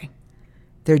every day,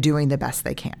 they're doing the best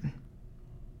they can?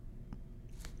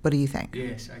 What do you think?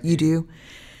 Yes, I do. You do?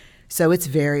 So it's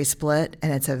very split,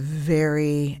 and it's a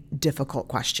very difficult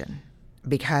question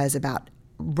because about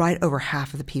right over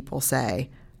half of the people say,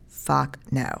 fuck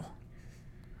no.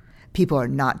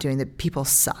 People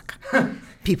suck.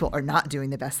 People are not doing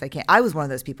the best they can. I was one of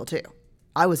those people too.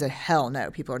 I was a hell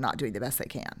no, people are not doing the best they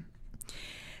can.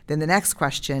 Then the next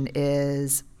question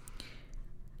is,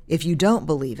 if you don't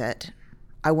believe it,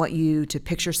 I want you to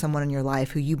picture someone in your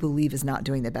life who you believe is not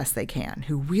doing the best they can,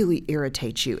 who really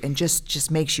irritates you and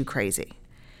just makes you crazy.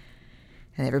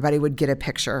 And everybody would get a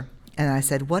picture. And I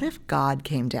said, what if God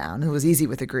came down? It was easy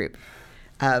with a group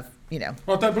of,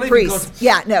 Well, don't believe priests. in God.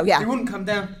 Yeah, no, yeah. He wouldn't come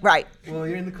down. Right. Well,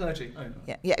 you're in the clergy. Oh.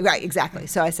 Yeah, right, exactly.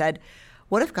 So I said,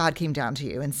 what if God came down to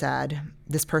you and said,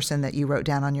 this person that you wrote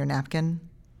down on your napkin,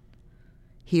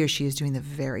 he or she is doing the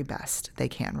very best they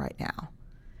can right now.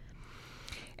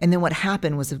 And then what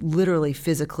happened was literally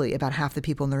physically about half the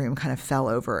people in the room kind of fell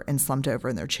over and slumped over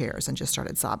in their chairs and just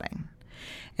started sobbing.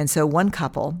 And so one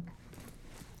couple,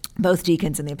 both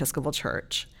deacons in the Episcopal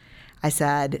Church, I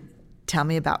said, tell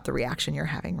me about the reaction you're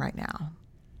having right now.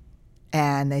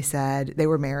 And they said, they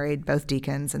were married, both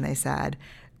deacons, and they said,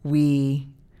 we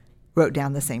wrote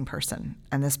down the same person.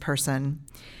 And this person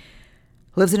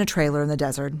lives in a trailer in the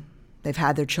desert. They've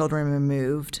had their children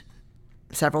removed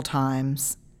several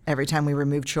times. Every time we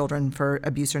remove children for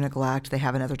abuse or neglect, they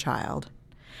have another child.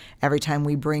 Every time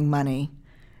we bring money,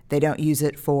 they don't use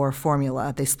it for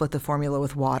formula. They split the formula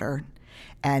with water,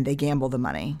 and they gamble the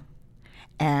money.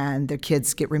 And their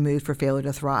kids get removed for failure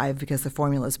to thrive because the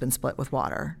formula has been split with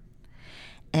water.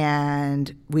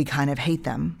 And we kind of hate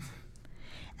them.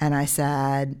 And I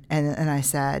said,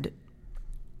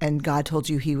 and God told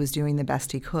you he was doing the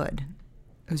best he could.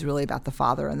 It was really about the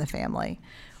father and the family.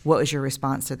 What was your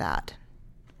response to that?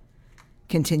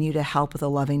 Continue to help with a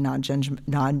loving,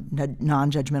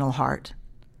 non-judgmental heart,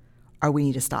 or we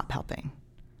need to stop helping.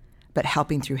 But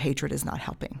helping through hatred is not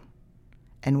helping.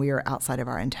 And we are outside of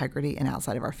our integrity and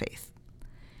outside of our faith.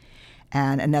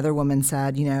 And another woman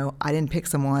said, I didn't pick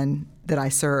someone that I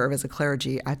serve as a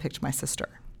clergy, I picked my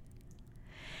sister.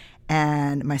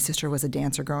 And my sister was a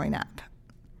dancer growing up.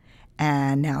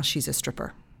 And now she's a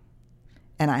stripper.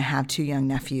 And I have 2 young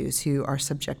nephews who are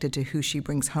subjected to who she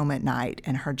brings home at night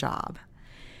and her job.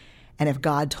 And if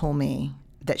God told me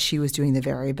that she was doing the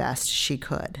very best she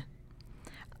could,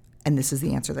 and this is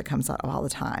the answer that comes out all the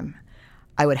time,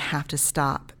 I would have to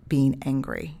stop being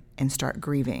angry and start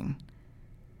grieving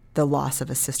the loss of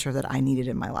a sister that I needed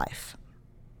in my life.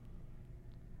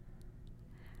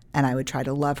 And I would try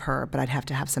to love her, but I'd have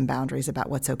to have some boundaries about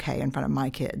what's okay in front of my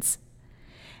kids.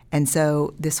 And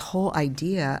so this whole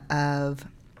idea of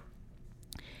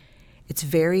it's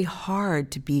very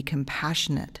hard to be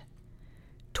compassionate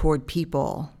toward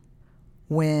people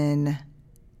when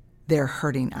they're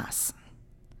hurting us.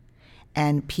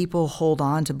 And people hold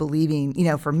on to believing,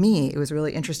 for me, it was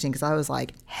really interesting because I was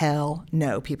like, hell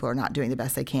no, people are not doing the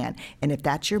best they can. And if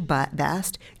that's your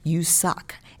best, you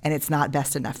suck. And it's not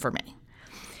best enough for me.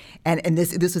 And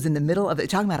this was in the middle of it,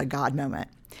 talking about a God moment.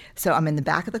 So I'm in the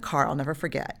back of the car, I'll never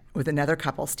forget, with another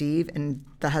couple. Steve and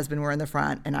the husband were in the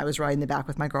front, and I was riding in the back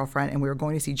with my girlfriend, and we were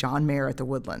going to see John Mayer at the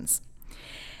Woodlands.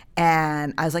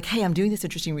 And I was like, hey, I'm doing this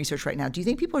interesting research right now. Do you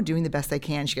think people are doing the best they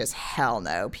can? She goes, hell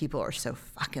no, people are so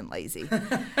fucking lazy.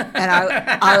 And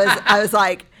I was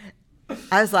like,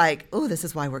 I was like, oh, this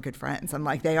is why we're good friends. I'm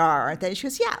like, they are, aren't they? She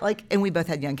goes, yeah. Like, and we both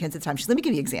had young kids at the time. She's, let me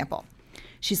give you an example.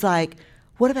 She's like,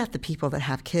 what about the people that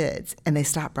have kids and they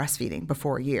stop breastfeeding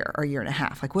before a year or a year and a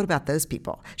half? Like, what about those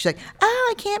people? She's like, oh,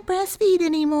 I can't breastfeed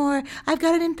anymore. I've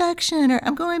got an infection, or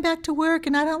I'm going back to work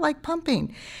and I don't like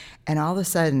pumping. And all of a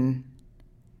sudden,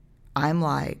 I'm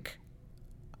like,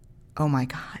 oh my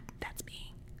God, that's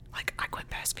me. Like, I quit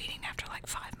breastfeeding after like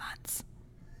 5 months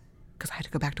because I had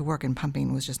to go back to work and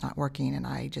pumping was just not working and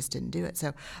I just didn't do it.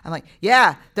 So I'm like,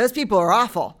 yeah, those people are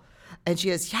awful. And she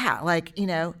goes, yeah, like, you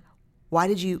know, why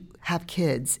did you have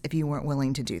kids if you weren't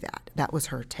willing to do that? That was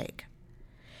her take.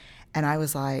 And I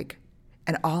was like,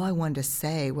 and all I wanted to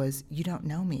say was, you don't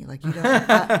know me. Like, you don't.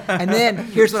 And then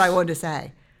here's what I wanted to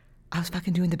say. I was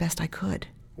fucking doing the best I could.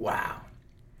 Wow.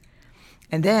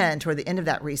 And then toward the end of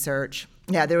that research,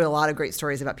 yeah, there were a lot of great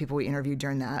stories about people we interviewed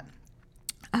during that.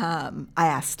 I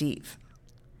asked Steve,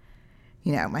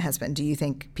 you know, my husband, do you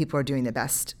think people are doing the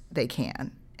best they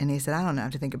can? And he said, I don't know, I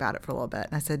have to think about it for a little bit.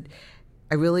 And I said,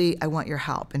 I want your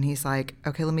help. And he's like,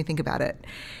 okay, let me think about it.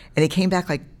 And he came back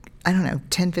like, I don't know,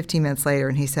 10, 15 minutes later,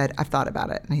 and he said, I've thought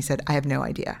about it. And he said, I have no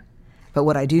idea. But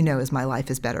what I do know is my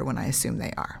life is better when I assume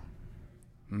they are.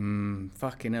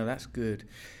 Fucking hell, that's good.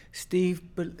 Steve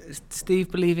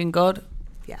believe in God?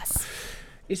 Yes.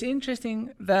 It's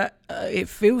interesting that it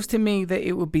feels to me that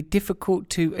it would be difficult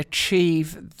to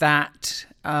achieve that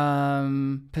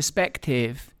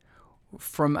perspective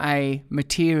from a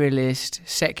materialist,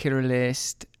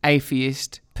 secularist,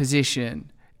 atheist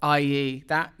position, i.e.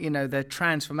 that, you know, the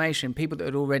transformation, people that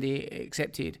had already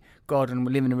accepted God and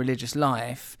were living a religious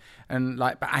life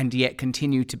and yet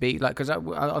continue to be like, because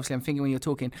obviously I'm thinking when you're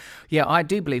talking, yeah, I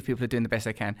do believe people are doing the best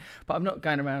they can, but I'm not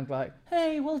going around like,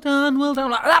 hey, well done, like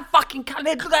that fucking cunt,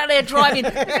 look out there driving,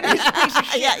 look at this piece of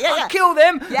shit, yeah. kill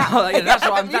them. Yeah.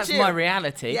 That's my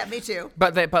reality. Yeah, me too.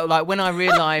 But like when I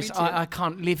realise I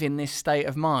can't live in this state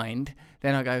of mind,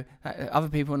 then I go, other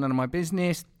people are none of my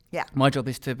business. Yeah. My job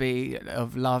is to be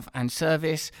of love and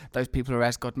service. Those people are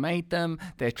as God made them.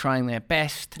 They're trying their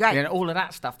best. Right. You know, all of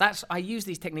that stuff. I use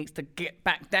these techniques to get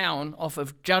back down off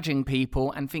of judging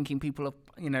people and thinking people are,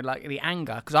 you know, like the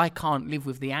anger, because I can't live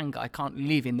with the anger. I can't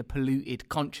live in the polluted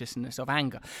consciousness of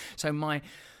anger. So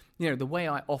the way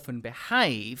I often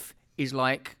behave is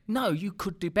like, no, you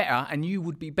could do better and you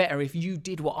would be better if you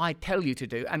did what I tell you to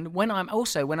do. And when I'm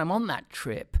on that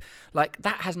trip, like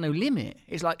that has no limit.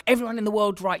 It's like everyone in the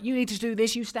world's right. You need to do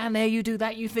this. You stand there. You do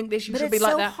that. You think this. You should be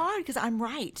like that. But it's so hard because I'm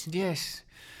right. Yes.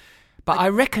 But I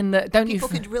reckon that people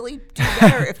could really do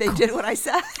better if they did what I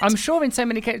said. I'm sure in so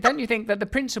many cases, don't you think that the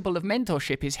principle of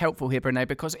mentorship is helpful here, Brene?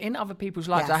 Because in other people's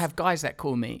lives, Yes. I have guys that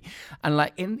call me, and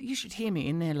like you should hear me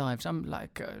in their lives. I'm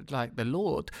like the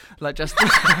Lord, like just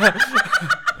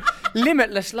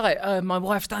limitless. Like my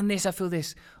wife's done this, I feel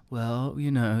this. Well, you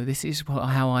know, this is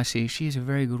how I see. She is a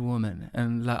very good woman,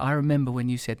 and like I remember when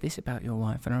you said this about your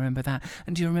wife, and I remember that.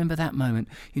 And do you remember that moment?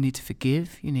 You need to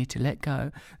forgive. You need to let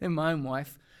go. Then my own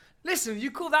wife. Listen, you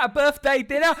call that a birthday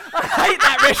dinner? I hate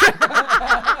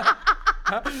that,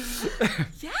 Richard.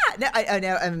 Yeah, no, I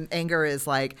know. Anger is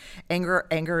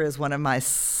one of my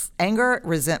anger,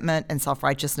 resentment, and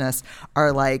self-righteousness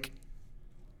are like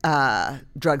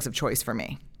drugs of choice for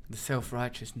me. The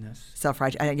self-righteousness.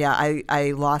 Self-righteous. Yeah,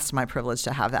 I lost my privilege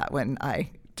to have that when I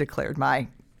declared my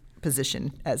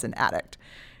position as an addict.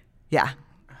 Yeah,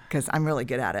 because I'm really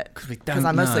good at it. Because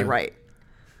I'm mostly right.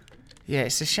 Yeah,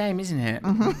 it's a shame, isn't it?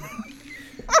 Mm-hmm.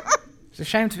 It's a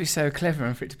shame to be so clever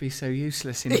and for it to be so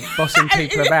useless in bossing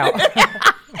people about.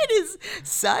 It is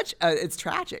it's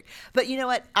tragic. But you know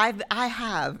what? I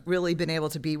have really been able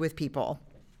to be with people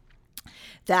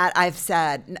that I've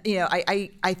said, you know,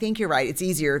 I think you're right. It's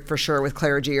easier for sure with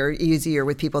clergy or easier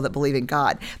with people that believe in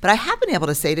God. But I have been able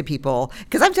to say to people,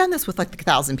 because I've done this with like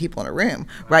 1,000 people in a room,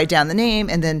 write down the name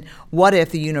and then what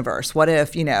if the universe, what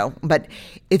if, you know, but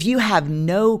if you have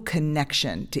no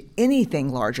connection to anything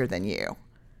larger than you,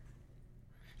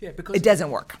 because it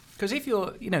doesn't work. Because if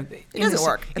you're, you know, it doesn't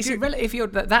work. If you're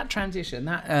that transition,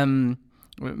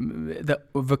 the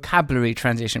vocabulary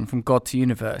transition from God to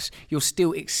universe, you're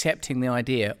still accepting the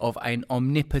idea of an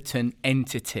omnipotent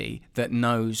entity that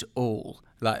knows all.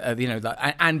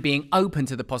 And being open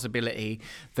to the possibility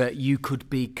that you could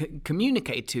be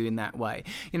communicated to in that way.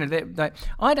 You know,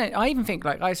 I even think,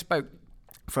 like, I spoke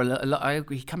for a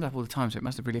lot. He comes up all the time, so it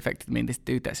must have really affected me. And this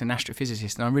dude that's an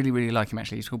astrophysicist, and I really, really like him,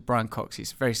 actually. He's called Brian Cox.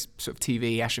 He's a very sort of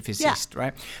TV astrophysicist,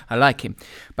 right? I like him.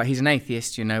 But he's an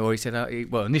atheist, you know, or he said,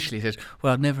 initially he says,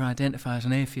 well, I'd never identify as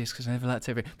an atheist because I never liked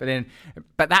everything.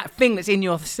 But that thing that's in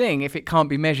your thing, if it can't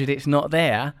be measured, it's not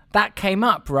there. That came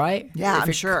up, right? Yeah,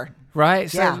 I'm sure.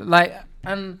 Right? So, yeah.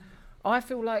 and I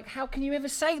feel like, how can you ever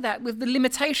say that with the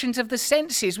limitations of the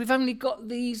senses? We've only got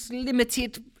these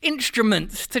limited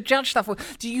instruments to judge stuff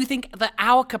with. Do you think that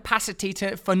our capacity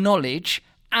for knowledge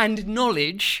and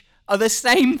knowledge are the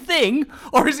same thing?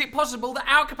 Or is it possible that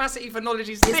our capacity for knowledge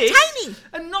is this tiny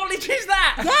and knowledge is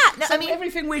that? Yeah, no, so I mean,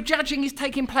 everything we're judging is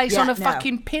taking place on a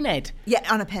fucking pinhead.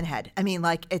 Yeah, on a pinhead. I mean,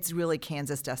 like, it's really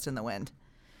Kansas Dust in the Wind.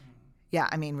 Yeah,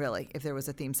 I mean, really, if there was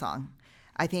a theme song.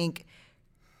 I think...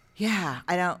 Yeah,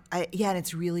 and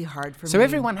it's really hard for me. So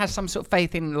everyone has some sort of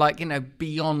faith in, like,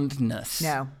 beyondness.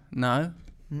 No. No?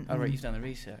 Oh, right, you've done the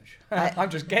research. I'm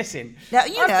just guessing. No,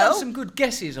 I've done some good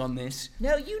guesses on this.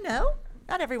 No,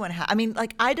 not everyone has. I mean,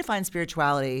 like, I define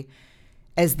spirituality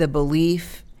as the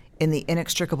belief in the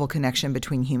inextricable connection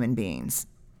between human beings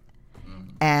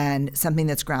and something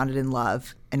that's grounded in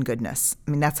love and goodness.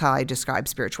 I mean, that's how I describe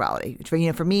spirituality.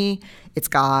 For me, it's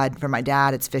God. For my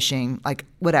dad, it's fishing, like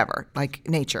whatever, like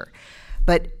nature.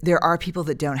 But there are people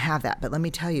that don't have that. But let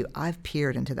me tell you, I've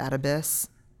peered into that abyss.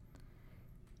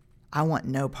 I want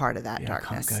no part of that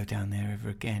darkness. I can't go down there ever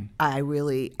again. I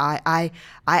really, as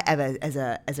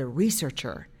a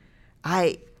researcher,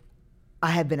 I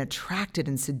have been attracted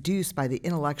and seduced by the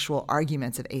intellectual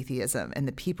arguments of atheism and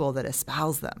the people that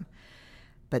espouse them.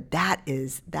 But that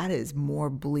is more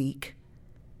bleak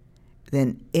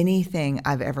than anything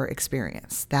I've ever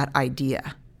experienced, that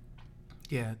idea.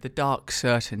 Yeah, the dark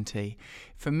certainty.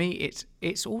 For me,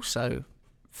 it's also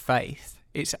faith.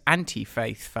 It's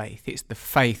anti-faith faith. It's the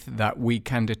faith that we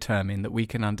can determine, that we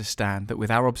can understand, that with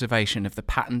our observation of the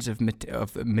patterns of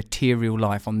material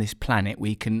life on this planet,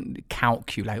 we can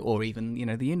calculate, or even,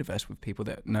 the universe with people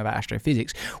that know about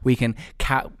astrophysics, we can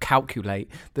calculate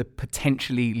the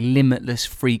potentially limitless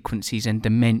frequencies and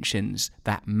dimensions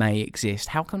that may exist.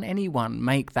 How can anyone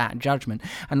make that judgment?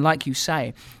 And like you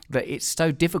say, that it's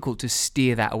so difficult to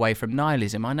steer that away from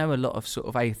nihilism. I know a lot of sort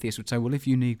of atheists would say, well, if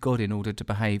you need God in order to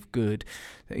behave good,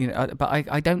 but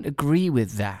I don't agree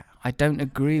with that. I don't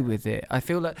agree with it. I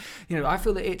feel that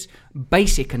it's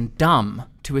basic and dumb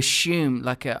to assume,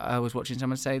 like I was watching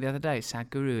someone say the other day,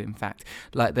 Sadhguru, in fact,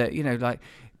 like that, like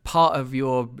part of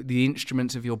the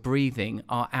instruments of your breathing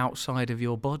are outside of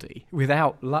your body.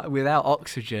 Without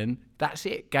oxygen, that's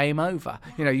it, game over.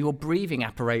 Your breathing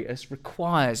apparatus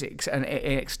requires an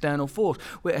external force.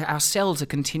 Our cells are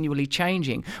continually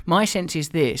changing. My sense is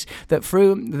this, that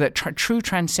true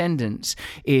transcendence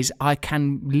is I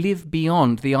can live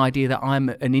beyond the idea that I'm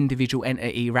an individual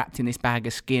entity wrapped in this bag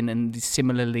of skin and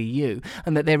similarly you,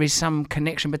 and that there is some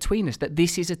connection between us, that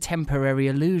this is a temporary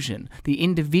illusion. The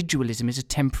individualism is a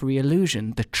temporary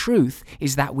illusion. The truth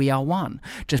is that we are one,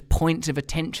 just points of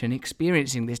attention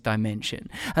experiencing this dimension,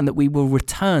 and that we will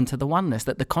return to the oneness,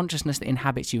 that the consciousness that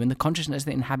inhabits you and the consciousness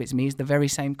that inhabits me is the very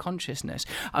same consciousness,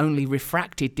 only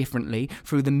refracted differently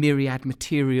through the myriad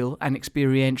material and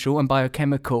experiential and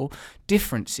biochemical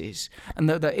differences. And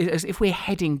that if we're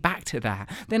heading back to that,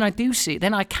 then I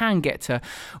can get to,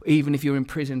 even if you're in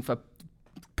prison for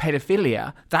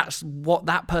pedophilia, that's what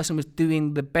that person was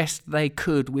doing the best they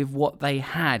could with what they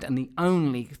had, and the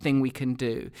only thing we can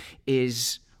do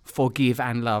is forgive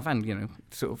and love and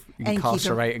sort of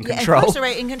incarcerate and control.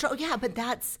 Yeah, but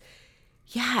that's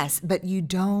but you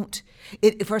don't.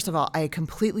 First of all, I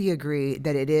completely agree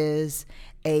that it is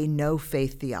a no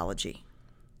faith theology.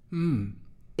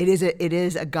 It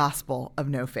is a gospel of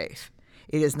no faith.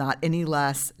 It is not any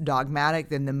less dogmatic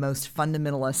than the most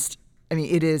fundamentalist. I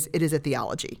mean, it is a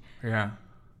theology. Yeah.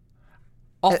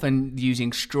 Often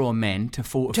using straw men to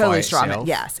fortify totally itself. Straw men,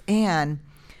 yes. And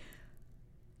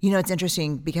it's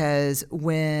interesting because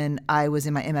when I was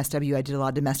in my MSW, I did a lot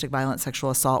of domestic violence,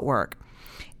 sexual assault work.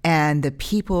 And the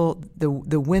people,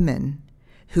 the women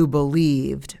who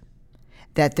believed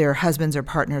that their husbands or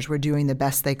partners were doing the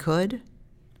best they could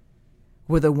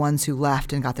were the ones who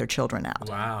left and got their children out.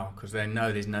 Wow, because they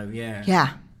know there's no,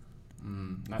 Yeah.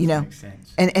 That makes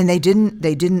sense. And they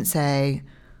didn't say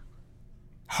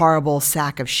horrible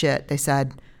sack of shit. They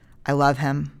said, I love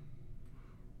him.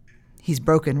 He's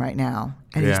broken right now,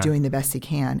 and he's doing the best he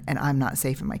can, and I'm not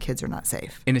safe and my kids are not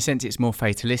safe. In a sense, it's more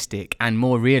fatalistic and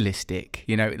more realistic.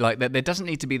 Like that, there doesn't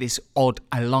need to be this odd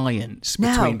alliance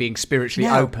between being spiritually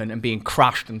open and being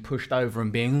crushed and pushed over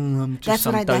and being that's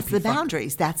the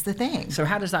boundaries. That's the thing. So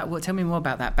how does that work? Tell me more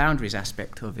about that boundaries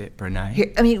aspect of it,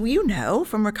 Brene.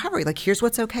 From recovery, like here's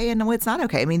what's okay and what's not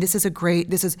okay. I mean, this is a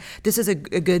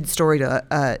good story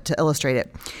to illustrate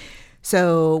it.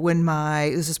 So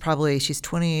she's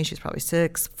 20, she's probably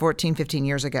 14, 15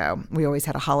 years ago, we always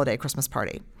had a holiday Christmas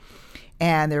party.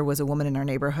 And there was a woman in our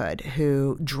neighborhood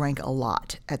who drank a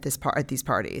lot at these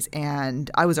parties.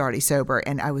 And I was already sober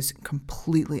and I was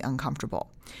completely uncomfortable.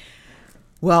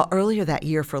 Well, earlier that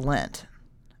year for Lent,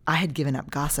 I had given up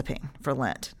gossiping for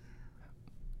Lent.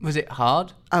 Was it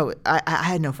hard? Oh, I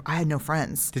had no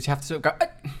friends. Did you have to sort of go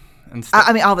and stuff?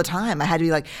 I mean, all the time. I had to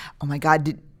be like, oh my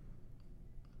God,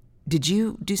 did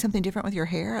you do something different with your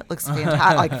hair? It looks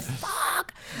fantastic. Like,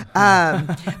 fuck.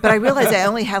 But I realized I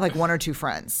only had like 1 or 2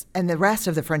 friends, and the rest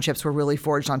of the friendships were really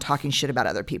forged on talking shit about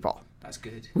other people. That's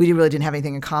good. We really didn't have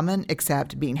anything in common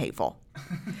except being hateful,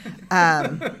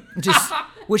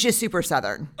 which is super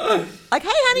Southern. Like, hey,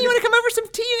 honey, you want to come over some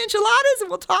tea and enchiladas and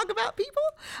we'll talk about people?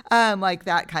 Like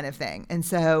that kind of thing. And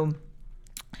so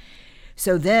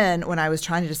then when I was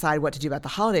trying to decide what to do about the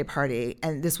holiday party,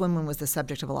 and this woman was the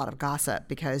subject of a lot of gossip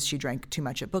because she drank too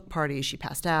much at book parties, she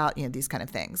passed out, these kind of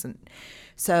things. And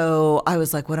so I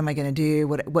was like, what am I going to do?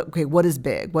 What is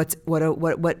big? What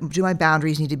do my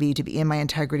boundaries need to be in my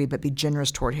integrity but be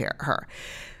generous toward her?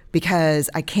 Because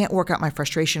I can't work out my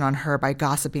frustration on her by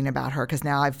gossiping about her, because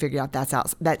now I've figured out that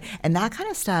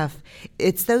kind of stuff.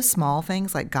 It's those small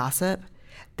things like gossip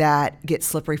that get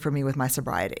slippery for me with my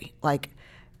sobriety. Like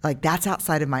that's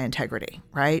outside of my integrity,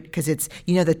 right? Because it's,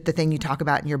 the thing you talk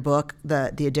about in your book,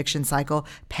 the addiction cycle: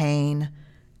 pain,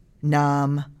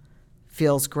 numb,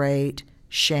 feels great,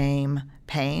 shame,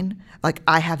 pain. Like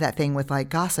I have that thing with like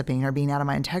gossiping or being out of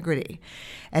my integrity.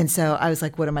 And so I was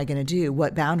like, what am I going to do?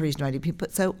 What boundaries do I need to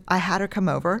put? So I had her come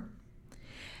over,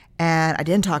 and I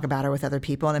didn't talk about her with other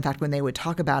people. And in fact, when they would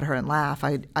talk about her and laugh,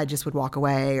 I just would walk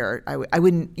away, or I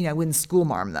wouldn't school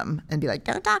marm them and be like,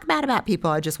 don't talk bad about people.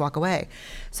 I'd just walk away.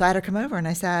 So I had her come over, and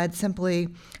I said simply,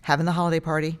 having the holiday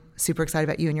party, super excited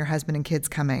about you and your husband and kids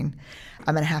coming.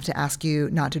 I'm going to have to ask you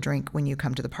not to drink when you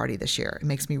come to the party this year. It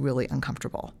makes me really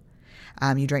uncomfortable.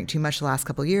 You drank too much the last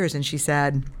couple of years. And she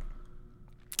kind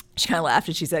of laughed,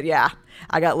 and she said, yeah,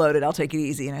 I got loaded. I'll take it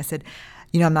easy. And I said,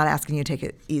 I'm not asking you to take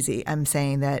it easy. I'm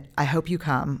saying that I hope you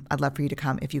come. I'd love for you to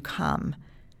come. If you come,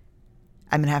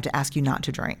 I'm going to have to ask you not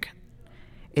to drink.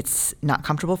 It's not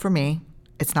comfortable for me.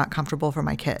 It's not comfortable for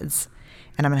my kids.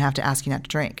 And I'm going to have to ask you not to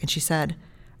drink. And she said,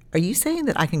 are you saying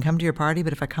that I can come to your party,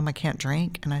 but if I come, I can't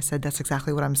drink? And I said, that's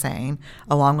exactly what I'm saying,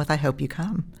 along with I hope you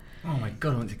come. Oh my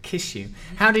God, I want to kiss you.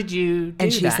 How did you do that?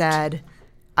 And she said,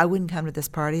 I wouldn't come to this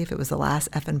party if it was the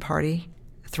last effing party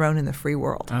thrown in the free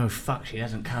world. Oh, fuck, she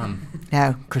doesn't come.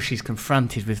 No. Because she's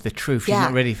confronted with the truth. She's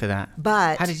not ready for that.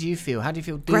 But how did you feel? How do you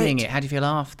feel doing it? How do you feel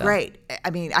after? Great.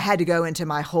 I mean, I had to go into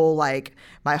my whole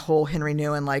Henry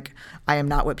Nguyen, like, I am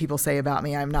not what people say about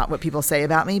me. I'm not what people say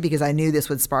about me, because I knew this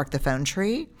would spark the phone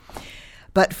tree.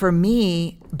 But for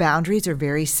me, boundaries are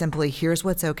very simply, here's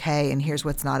what's okay and here's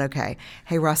what's not okay.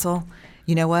 Hey, Russell,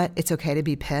 you know what? It's okay to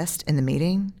be pissed in the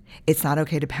meeting. It's not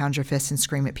okay to pound your fist and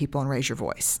scream at people and raise your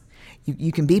voice.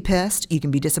 You can be pissed, you can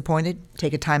be disappointed,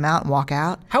 take a time out and walk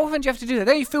out. How often do you have to do that?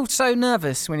 Don't you feel so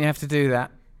nervous when you have to do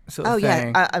that sort of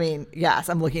thing? Yeah. I mean, yes,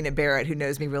 I'm looking at Barrett, who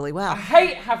knows me really well. I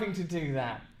hate having to do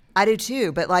that. I do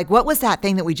too, but like, what was that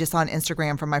thing that we just saw on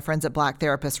Instagram from my friends at Black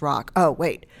Therapists Rock? Oh,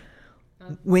 wait.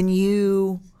 When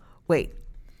you avoid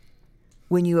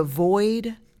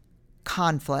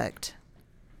conflict,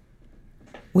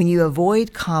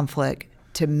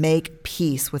 to make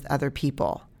peace with other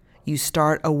people, you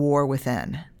start a war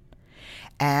within.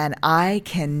 And I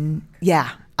cannot,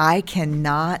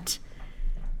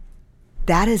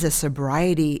 that is a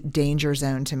sobriety danger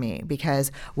zone to me,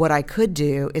 because what I could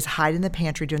do is hide in the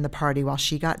pantry during the party while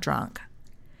she got drunk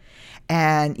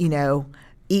and,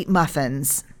 eat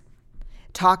muffins,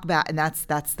 talk bad, and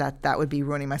that would be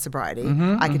ruining my sobriety.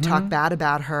 I could talk bad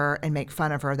about her and make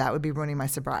fun of her. That would be ruining my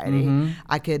sobriety.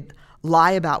 I could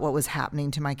lie about what was happening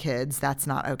to my kids. That's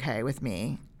not okay with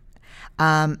me.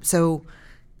 So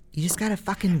you just got to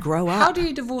fucking grow up. How do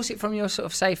you divorce it from your sort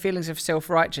of, say, feelings of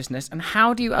self-righteousness, and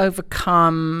how do you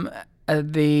overcome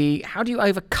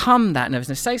that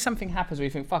nervousness? Say something happens where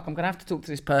you think, fuck, I'm going to have to talk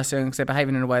to this person because they're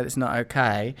behaving in a way that's not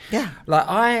okay. Yeah. Like,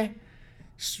 I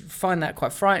find that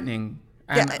quite frightening.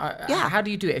 And how do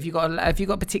you do it? Have you got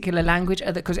a particular language?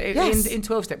 Because in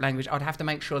 12-step language, I'd have to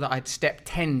make sure that I'd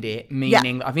step-tend it,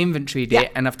 meaning that I've inventoried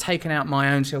it and I've taken out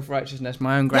my own self-righteousness,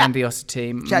 my own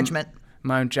grandiosity,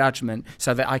 my own judgment,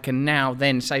 so that I can now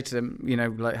then say to them,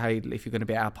 like, hey, if you're going to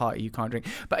be at our party, you can't drink.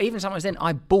 But even sometimes then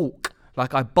I balk.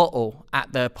 Like, I bottle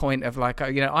at the point of, like,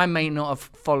 I may not have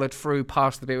followed through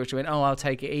past the bit which went, oh, I'll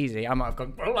take it easy. I might have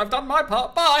gone, well, I've done my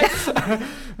part, bye.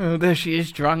 Oh, there she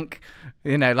is, drunk.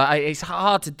 It's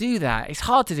hard to do that.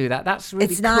 That's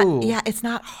really cool.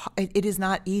 It is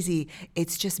not easy.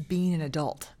 It's just being an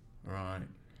adult. Right.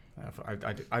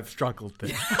 I've struggled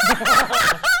there.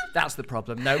 That's the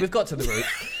problem. No, we've got to the root.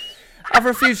 I've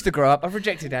refused to grow up. I've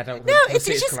rejected adulthood. No, it's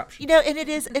just corruption. And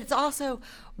it's also,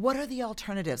 what are the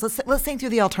alternatives? Let's think through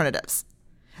the alternatives.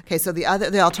 Okay, so the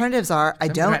alternatives are I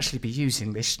don't actually be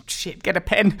using this shit. Get a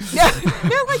pen.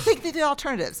 No, like think the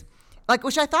alternatives, like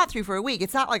which I thought through for a week.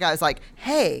 It's not like I was like,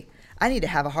 hey, I need to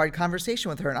have a hard conversation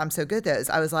with her, and I'm so good at this.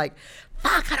 I was like,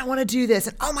 fuck, I don't want to do this,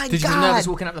 and oh my Did god, you feel nervous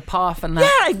walking up the path and that?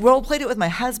 yeah, I role played it with my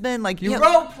husband, like You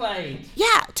role played.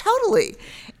 Yeah, totally.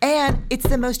 And it's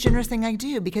the most generous thing I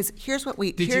do because here's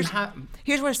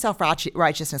where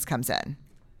self-righteousness comes in.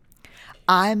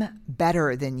 I'm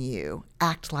better than you.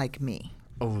 Act like me.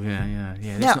 Oh yeah.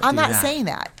 No, I'm not saying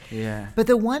that. Yeah. But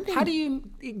the one thing. How do you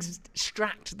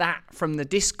extract that from the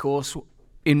discourse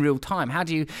in real time? How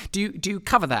do you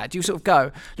cover that? Do you sort of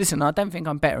go, listen, I don't think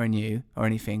I'm better than you or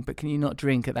anything, but can you not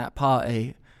drink at that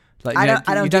party? Like, I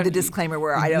don't do the disclaimer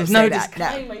where I don't say no that.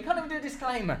 Disclaimer. No. You can't even do a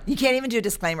disclaimer. You can't even do a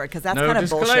disclaimer because that's No kind of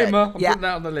bullshit. disclaimer. I'm Yeah. putting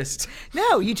that on the list.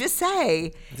 No, you just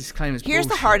say. Disclaimer's Here's the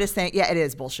bullshit. hardest thing. Yeah, it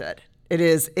is bullshit. It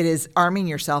is arming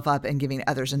yourself up and giving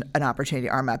others an opportunity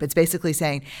to arm up. It's basically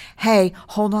saying, hey,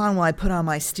 hold on while I put on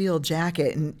my steel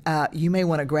jacket, and you may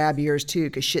want to grab yours too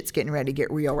because shit's getting ready to get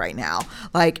real right now.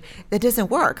 Like, that doesn't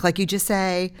work. Like, you just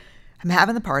say, I'm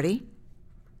having the party.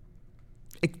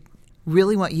 I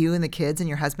really want you and the kids and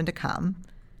your husband to come.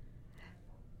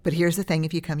 But here's the thing,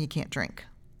 if you come, you can't drink.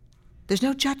 There's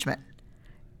no judgment.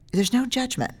 There's no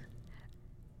judgment.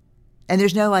 And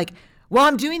there's no like, well,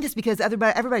 I'm doing this because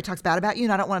everybody talks bad about you,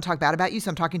 and I don't want to talk bad about you, so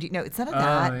I'm talking to you. No, it's none of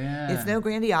that. Yeah. It's no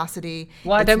grandiosity.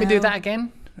 Why It's don't we do no- that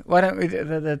again? Why don't we do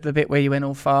the bit where you went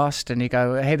all fast and you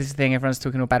go, hey, this is the thing, everyone's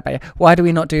talking all bad about you. Why do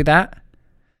we not do that?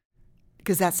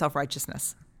 Because that's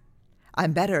self-righteousness.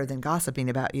 I'm better than gossiping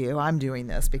about you. I'm doing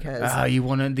this because You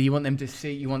want them to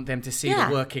see Yeah.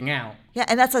 the working out. yeah,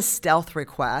 and that's a stealth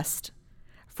request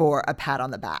for a pat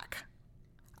on the back.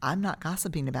 I'm not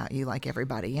gossiping about you like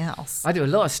everybody else. I do a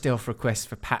lot of stealth requests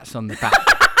for pats on the back.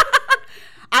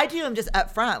 I do them just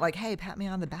up front, like, hey, pat me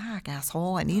on the back,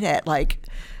 asshole. I need it. Like,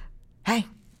 hey,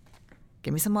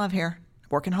 give me some love here.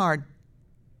 Working hard.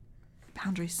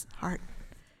 Boundaries, heart.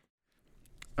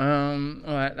 All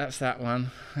right, that's that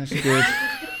one. That's good.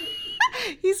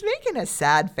 He's making a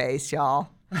sad face, y'all.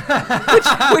 which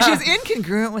is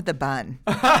incongruent with the bun.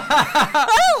 I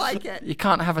like it. You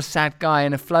can't have a sad guy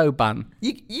in a flow bun.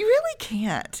 You really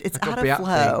can't. It's I've got out to be of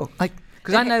flow. upbeat. Like,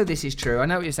 Because I know this is true. I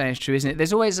know what you're saying is true, isn't it?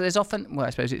 There's often, well,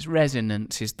 I suppose it's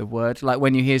resonance is the word. Like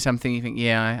when you hear something, you think,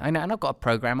 yeah, I know. And I've got a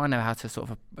program. I know how to sort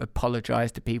of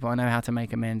apologize to people. I know how to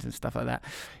make amends and stuff like that.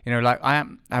 You know, like I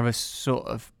have a sort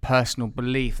of personal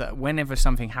belief that whenever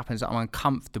something happens that I'm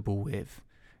uncomfortable with,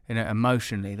 you know,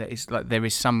 emotionally, that it's like there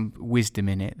is some wisdom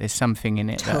in it. There's something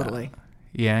in it. Totally.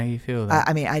 Yeah, you feel that.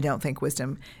 I mean, I don't think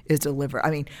wisdom is delivered.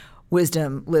 I mean,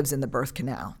 wisdom lives in the birth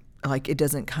canal. Like, it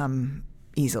doesn't come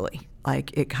easily.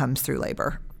 Like, it comes through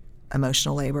labor,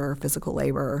 emotional labor, physical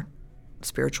labor,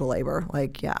 spiritual labor.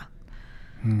 Like, yeah.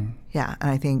 Yeah. And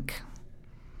I think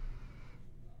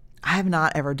I have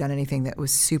not ever done anything that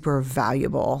was super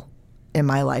valuable in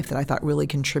my life that I thought really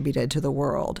contributed to the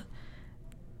world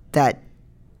that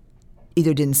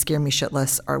either didn't scare me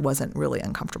shitless or wasn't really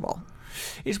uncomfortable.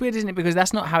 It's weird, isn't it? Because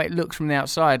that's not how it looks from the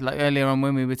outside. Like earlier on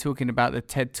when we were talking about the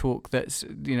TED Talk that's,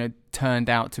 you know, turned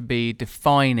out to be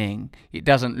defining, it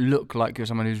doesn't look like you're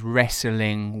someone who's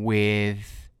wrestling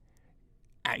with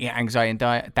anxiety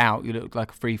and doubt. You look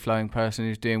like a free-flowing person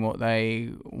who's doing what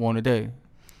they want to do.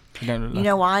 You don't look like... You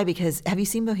know why? Because have you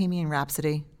seen Bohemian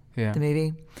Rhapsody, Yeah. the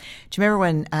movie? Do you remember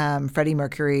when Freddie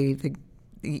Mercury,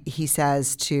 he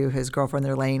says to his girlfriend,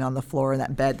 they're laying on the floor in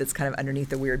that bed that's kind of underneath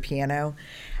the weird piano,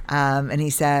 and he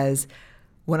says,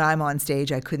 when I'm on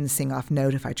stage, I couldn't sing off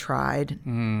note if I tried.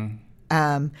 When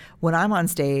I'm on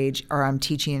stage or I'm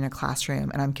teaching in a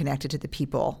classroom and I'm connected to the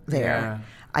people there,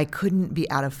 I couldn't be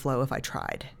out of flow if I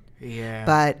tried. Yeah.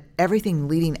 But everything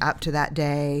leading up to that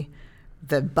day,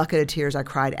 the bucket of tears I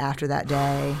cried after that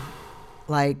day,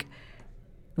 like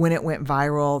when it went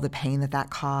viral, the pain that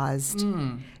caused,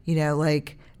 you know,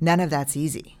 like none of that's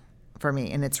easy for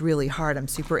me. And it's really hard. I'm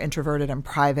super introverted. I'm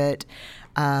private.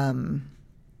 And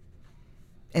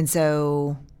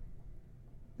so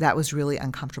that was really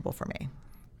uncomfortable for me.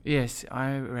 Yes,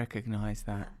 I recognize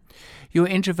that. Your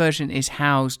introversion is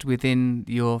housed within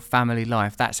your family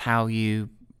life. That's how you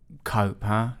cope,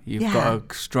 huh? You've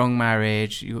got a strong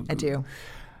marriage. I do.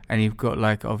 And you've got,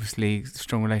 like, obviously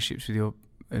strong relationships with your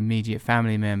immediate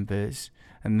family members,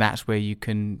 and that's where you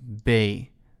can be.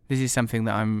 This is something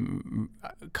that I'm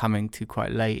coming to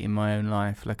quite late in my own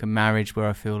life, like a marriage where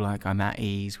I feel like I'm at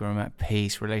ease, where I'm at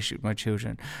peace, relationship with my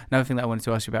children. Another thing that I wanted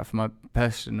to ask you about for my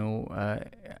personal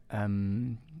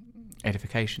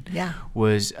edification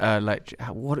was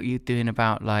what are you doing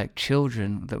about, like,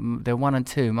 children? They're 1 and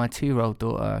 2. My 2-year-old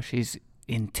daughter, she's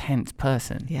intense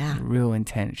person. Yeah. Real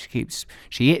intense.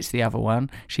 She hits the other one.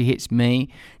 She hits me.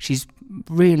 She's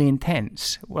really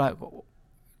intense. Like,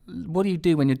 what do you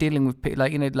do when you're dealing with people?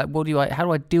 Like, how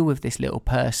do I deal with this little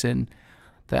person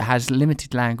that has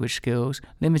limited language skills,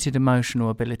 limited emotional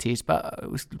abilities, but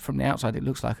from the outside it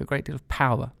looks like a great deal of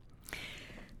power?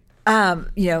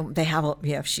 They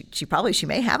have, she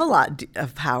may have a lot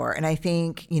of power. And I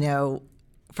think,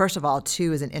 first of all,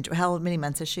 2 is how many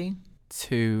months is she?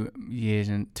 2 years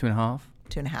and 2.5.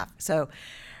 2.5. So,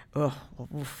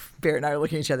 Barrett and I are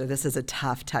looking at each other. This is a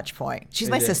tough touch point. She's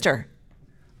my sister.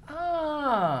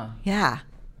 Ah. Yeah.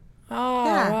 Oh,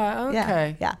 Yeah. right.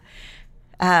 Okay. Yeah.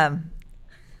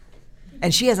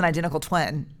 And she has an identical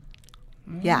twin.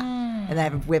 Yeah.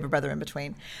 And we have a brother in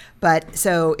between. But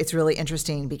so it's really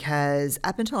interesting because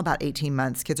up until about 18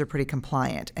 months, kids are pretty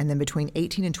compliant. And then between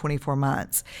 18 and 24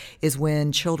 months is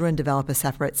when children develop a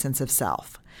separate sense of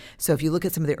self. So if you look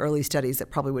at some of the early studies that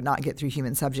probably would not get through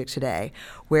human subjects today,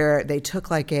 where they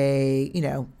took like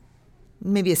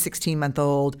maybe a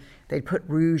 16-month-old, they'd put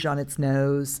rouge on its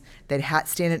nose, they'd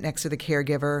stand it next to the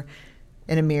caregiver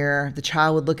in a mirror. The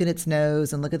child would look at its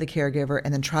nose and look at the caregiver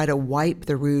and then try to wipe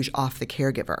the rouge off the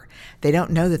caregiver. They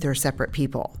don't know that they're separate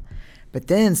people. But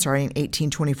then starting 18,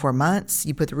 24 months,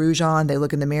 you put the rouge on, they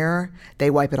look in the mirror, they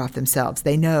wipe it off themselves.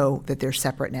 They know that they're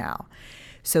separate now.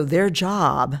 So their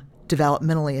job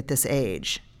developmentally at this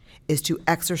age is to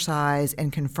exercise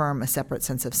and confirm a separate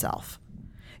sense of self.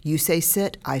 You say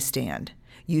sit, I stand.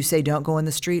 You say don't go in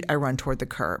the street, I run toward the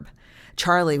curb.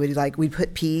 Charlie we'd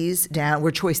put peas down.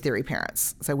 We're choice theory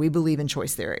parents, so we believe in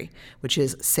choice theory, which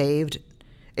is saved.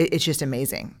 It's just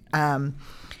amazing.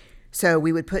 So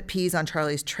we would put peas on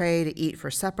Charlie's tray to eat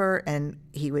for supper, and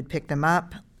he would pick them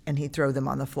up and he'd throw them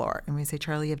on the floor. And we'd say,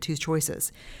 Charlie, you have 2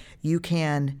 choices. You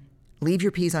can leave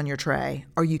your peas on your tray,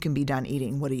 or you can be done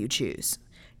eating. What do you choose?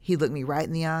 He'd look me right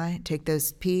in the eye, take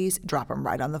those peas, drop them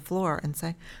right on the floor, and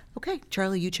say, okay,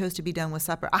 Charlie, you chose to be done with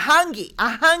supper. I'm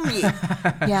hungry.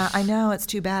 Yeah, I know, it's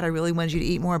too bad. I really wanted you to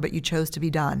eat more, but you chose to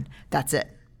be done. That's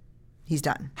it. He's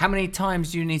done. How many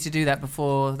times do you need to do that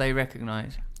before they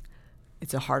recognize?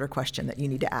 It's a harder question that you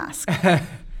need to ask.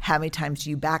 How many times do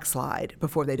you backslide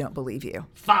before they don't believe you?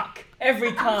 Fuck.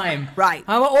 Every time. Right.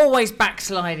 I'm always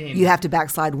backsliding. You have to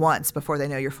backslide once before they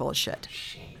know you're full of shit.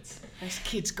 This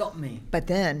kid's got me. But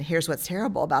then here's what's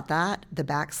terrible about that. The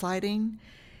backsliding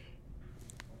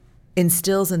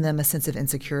instills in them a sense of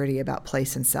insecurity about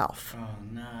place and self. Oh,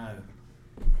 no.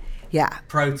 Yeah.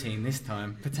 Protein this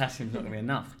time. Potassium's not going to be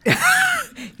enough.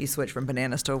 You switch from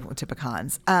bananas to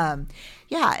pecans.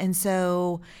 Yeah, and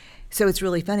so it's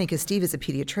really funny because Steve is a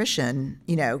pediatrician.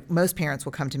 Most parents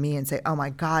will come to me and say, oh, my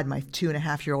God, my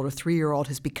 2.5-year-old or 3-year-old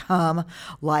has become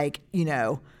like,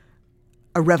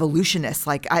 a revolutionist.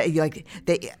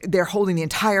 They're holding the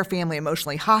entire family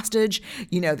emotionally hostage.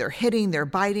 They're hitting, they're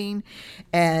biting.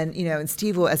 And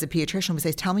Steve will, as a pediatrician, would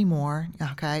say, tell me more.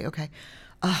 Okay.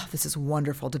 Oh, this is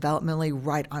wonderful. Developmentally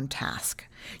right on task.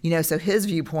 So his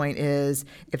viewpoint is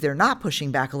if they're not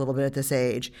pushing back a little bit at this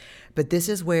age, but this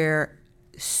is where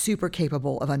super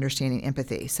capable of understanding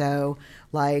empathy. So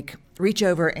reach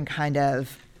over and kind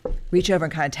of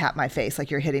tap my face like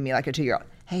you're hitting me like a 2-year-old.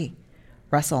 Hey,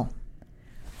 Russell,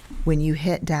 when you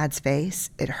hit Dad's face,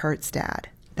 it hurts Dad.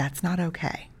 That's not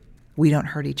okay. We don't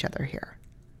hurt each other here.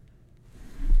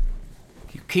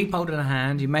 You keep holding a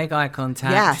hand, you make eye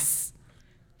contact. Yes.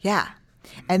 Yeah.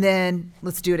 And then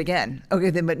let's do it again. Okay,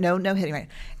 then, but no hitting right.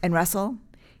 And Russell,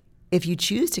 if you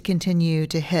choose to continue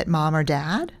to hit Mom or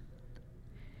Dad,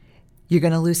 you're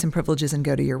going to lose some privileges and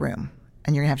go to your room.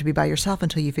 And you're going to have to be by yourself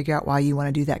until you figure out why you want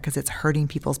to do that, because it's hurting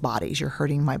people's bodies. You're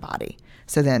hurting my body.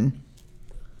 So then,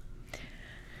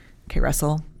 okay,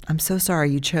 Russell, I'm so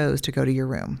sorry you chose to go to your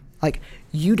room.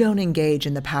 You don't engage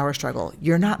in the power struggle.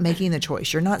 You're not making the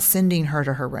choice. You're not sending her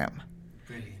to her room.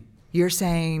 Brilliant. You're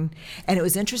saying, and it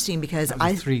was interesting because that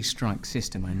was a 3-strike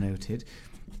system, I noted.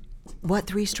 What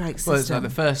 3-strike system? Well, it's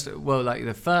like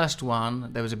the first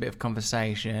one, there was a bit of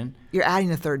conversation. You're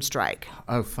adding a 3rd strike.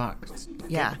 Oh, fuck.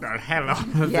 Yeah. Get the hell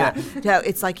on with Yeah. it. No,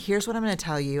 it's like, here's what I'm going to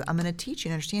tell you. I'm going to teach you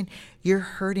to understand. You're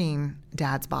hurting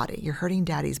Dad's body. You're hurting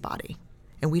Daddy's body.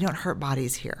 And we don't hurt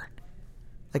bodies here.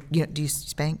 Do you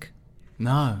spank?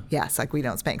 No. Yes, we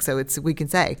don't spank. So we can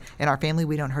say, in our family,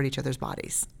 we don't hurt each other's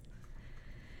bodies.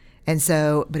 And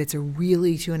so, but it's a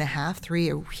really 2.5, 3,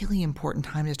 a really important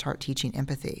time to start teaching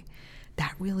empathy.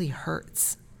 That really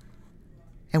hurts.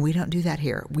 And we don't do that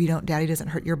here. Daddy doesn't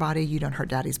hurt your body, you don't hurt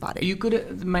Daddy's body. Are you good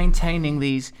at maintaining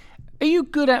these? Are you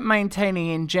good at maintaining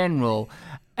in general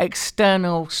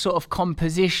external sort of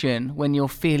composition when you're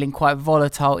feeling quite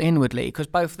volatile inwardly, because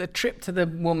both the trip to the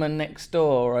woman next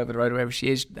door or over the road, wherever she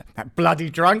is, that bloody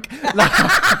drunk,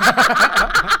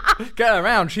 get her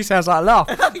around, she sounds like a laugh.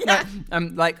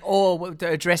 Or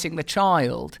addressing the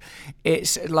child,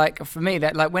 it's like, for me,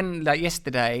 that like when, like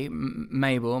yesterday,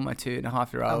 Mabel, my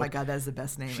 2.5-year-old, Oh my God, that is the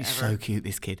best name she's ever. so cute,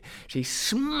 this kid. She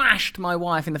smashed my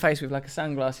wife in the face with like a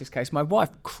sunglasses case. My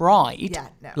wife cried,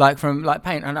 like from like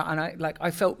pain, and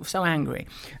I felt so angry.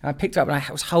 And I picked up and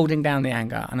I was holding down the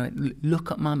anger, and I went, look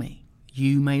at mummy.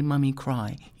 You made mummy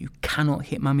cry. You cannot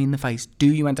hit mummy in the face. Do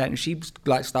you understand? And she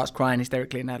like starts crying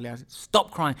hysterically, and Natalie, I said,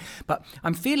 stop crying. But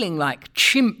I'm feeling like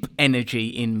chimp energy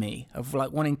in me of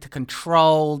like wanting to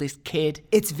control this kid.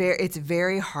 It's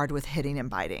very hard with hitting and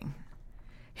biting.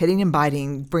 Hitting and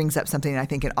biting brings up something I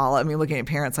think looking at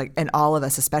parents, like, and all of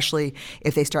us, especially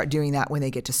if they start doing that when they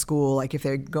get to school, like if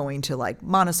they're going to like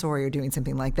Montessori or doing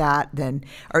something like that, then,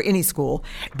 or any school,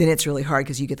 then it's really hard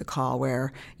because you get the call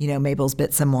where, Mabel's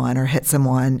bit someone or hit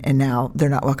someone and now they're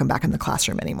not welcome back in the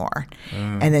classroom anymore.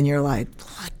 And then you're like,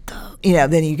 what the,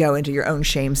 then you go into your own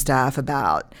shame stuff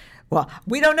about, well,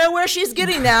 we don't know where she's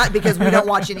getting that because we don't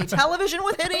watch any television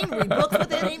with hitting, read books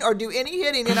with hitting, or do any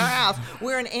hitting in our house.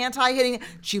 We're an anti-hitting.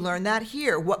 She learned that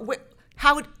here.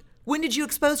 When did you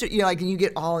expose her? And you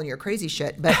get all in your crazy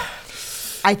shit. But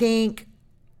I think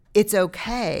it's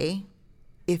okay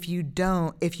if you've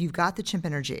got the chimp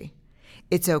energy.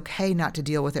 It's okay not to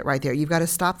deal with it right there. You've got to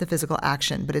stop the physical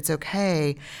action, but it's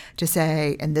okay to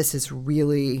say, and this is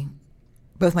really...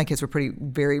 Both my kids were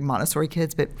very Montessori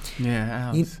kids, but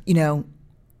Daddy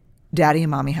and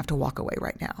Mommy have to walk away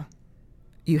right now.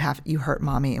 You hurt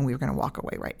Mommy, and we're going to walk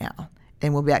away right now,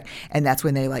 and we'll be back. And that's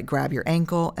when they like grab your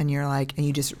ankle, and you're like, and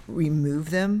you just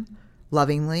remove them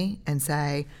lovingly and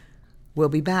say, "We'll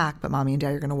be back, but Mommy and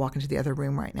Daddy are going to walk into the other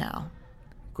room right now."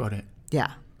 Got it.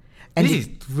 Yeah. And this is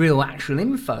real actual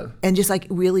info. And just like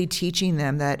really teaching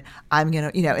them that I'm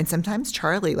going to, and sometimes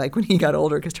Charlie, like when he got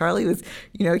older, because Charlie was,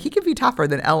 he could be tougher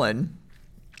than Ellen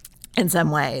in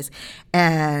some ways.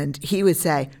 And he would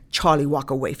say, Charlie,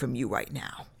 walk away from you right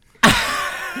now.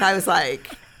 And I was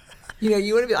like, you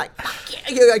want to be like,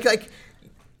 fuck yeah. Like,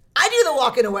 I do the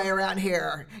walking away around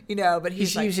here, but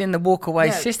he's like, using the walk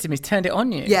away system. He's turned it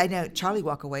on you. Yeah, I know. Charlie,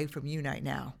 walk away from you right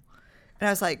now. And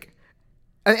I was like,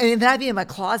 and then I'd be in my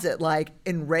closet, like,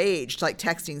 enraged, like,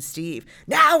 texting Steve,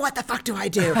 now what the fuck do I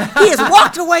do? He has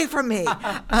walked away from me.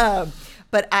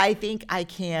 But I think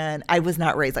I was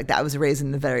not raised like that. I was raised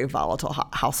in a very volatile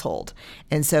household.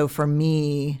 And so for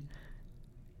me,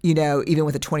 even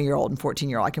with a 20-year-old and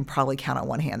 14-year-old, I can probably count on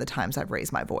one hand the times I've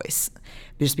raised my voice.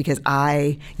 Just because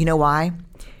why?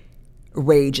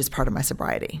 Rage is part of my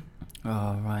sobriety.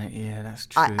 Oh, right. Yeah, that's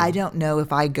true. I don't know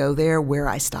if I go there where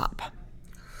I stop.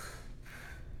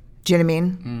 Do you know what I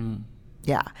mean?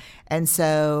 Yeah. And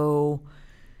so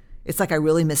it's like I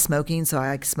really miss smoking, so I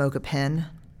like smoke a pen.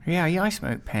 Yeah, I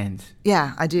smoke pens.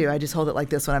 Yeah, I do. I just hold it like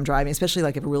this when I'm driving, especially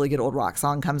like if a really good old rock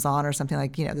song comes on or something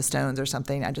like, the Stones or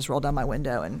something. I just roll down my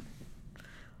window and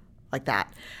like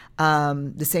that.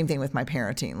 The same thing with my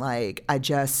parenting. Like I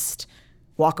just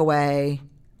walk away.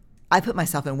 I put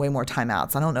myself in way more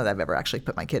timeouts. I don't know that I've ever actually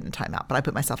put my kid in timeout, but I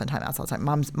put myself in timeouts all the time.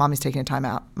 Mommy's taking a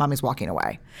timeout. Mommy's walking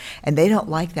away. And they don't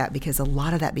like that because a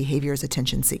lot of that behavior is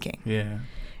attention seeking. Yeah.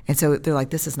 And so they're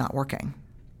like, this is not working.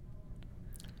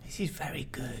 This is very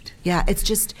good. Yeah, it's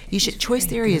just, choice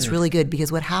theory is really good because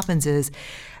what happens is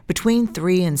between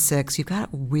 3 and 6, you've got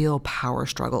real power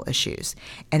struggle issues.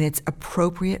 And it's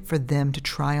appropriate for them to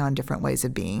try on different ways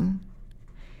of being.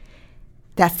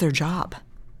 That's their job.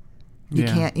 You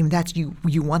can't,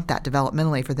 you want that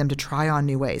developmentally for them to try on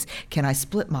new ways. Can I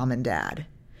split mom and dad?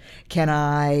 Can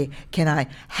I,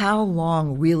 how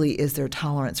long really is their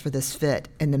tolerance for this fit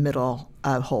in the middle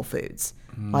of Whole Foods?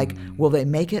 Like, will they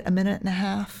make it a minute and a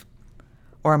half?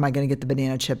 Or am I going to get the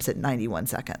banana chips at 91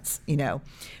 seconds?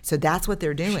 So that's what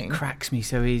they're doing. She cracks me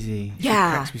so easy.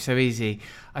 Yeah. She cracks me so easy.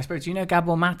 I suppose, do you know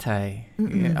Gabor Mate?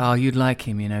 Yeah. Oh, you'd like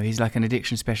him, He's like an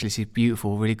addiction specialist. He's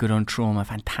beautiful, really good on trauma,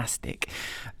 fantastic.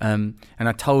 And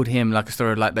I told him like a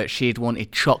story like that she'd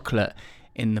wanted chocolate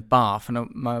in the bath, and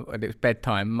it was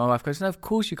bedtime. My wife goes, no, of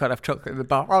course you can't have chocolate in the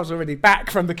bath. I was already back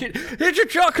from the kitchen. Here's your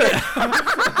chocolate.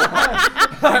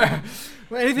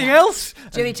 Anything else?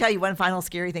 Let me tell you one final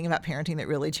scary thing about parenting that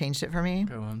really changed it for me.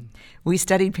 Go on. We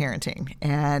studied parenting,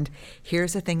 and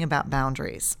here's the thing about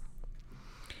boundaries.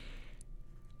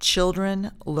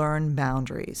 Children learn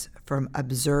boundaries from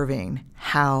observing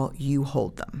how you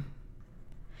hold them.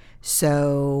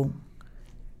 So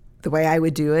the way I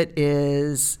would do it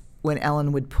is when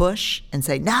Ellen would push and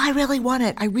say, no, I really want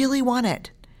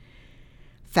it.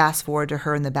 Fast forward to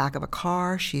her in the back of a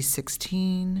car. She's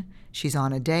 16. She's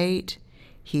on a date.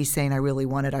 He's saying, I really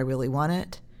want it. I really want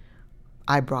it.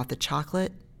 I brought the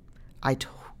chocolate. I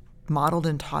modeled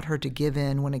and taught her to give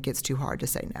in when it gets too hard to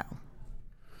say no.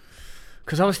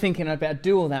 Because I was thinking I'd better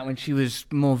do all that when she was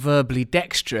more verbally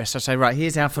dexterous. I say, right,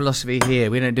 here's our philosophy here.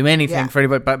 We don't do anything for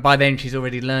anybody. But by then she's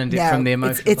already learned it from the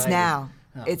emotional it's baby. now.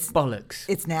 Oh, it's bollocks.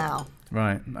 It's now.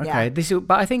 Right. Okay. Yeah.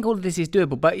 But I think all of this is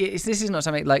doable. But this is not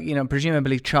something like,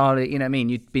 presumably Charlie,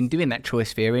 you've been doing that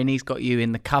choice theory and he's got you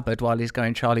in the cupboard while he's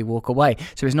going, Charlie, walk away.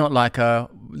 So it's not like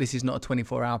this is not a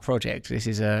 24-hour project. This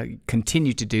is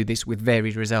continue to do this with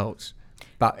varied results,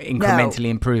 but incrementally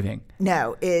improving.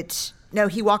 No,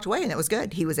 he walked away and it was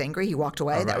good. He was angry. He walked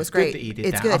away. Right. That was great. Good that he did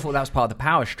it's that. good. I thought that was part of the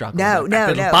power struggle. No.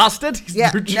 Bastard.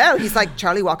 No, he's like,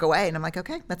 Charlie, walk away. And I'm like,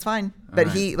 okay, that's fine. But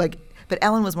But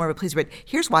Ellen was more of a pleaser. But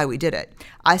here's why we did it.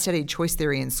 I studied choice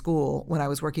theory in school when I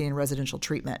was working in residential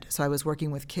treatment. So I was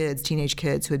working with kids, teenage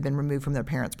kids who had been removed from their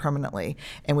parents permanently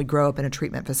and would grow up in a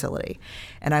treatment facility.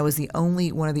 And I was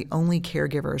one of the only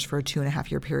caregivers for a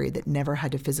 2.5-year period that never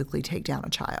had to physically take down a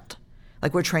child.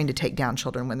 Like, we're trained to take down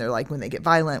children when they get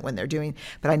violent, when they're doing,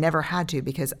 but I never had to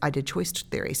because I did choice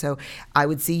theory. So I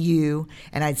would see you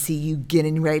and I'd see you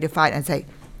getting ready to fight and I'd say,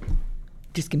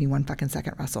 just give me 1 fucking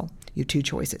second, Russell. You have 2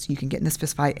 choices. You can get in this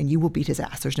fist fight and you will beat his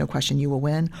ass. There's no question you will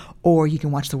win. Or you can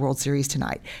watch the World Series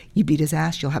tonight. You beat his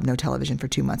ass, you'll have no television for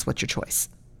 2 months. What's your choice?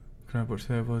 Can I watch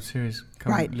the World Series?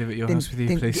 Come live at your then, house with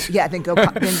you, please. Yeah, then go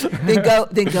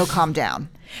calm down.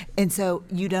 And so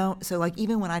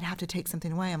even when I'd have to take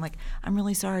something away, I'm like, I'm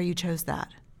really sorry you chose that.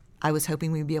 I was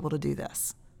hoping we'd be able to do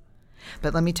this.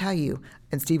 But let me tell you,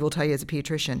 and Steve will tell you as a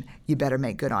pediatrician, you better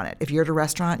make good on it. If you're at a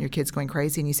restaurant and your kid's going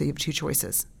crazy and you say you have 2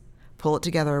 choices, pull it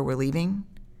together or we're leaving,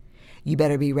 you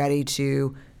better be ready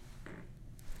to,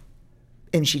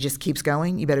 and she just keeps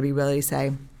going, you better be ready to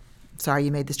say, sorry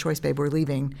you made this choice, babe, we're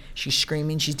leaving. She's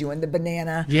screaming, she's doing the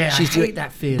banana. Yeah, she's I hate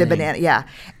that feeling. The banana, yeah.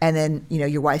 And then,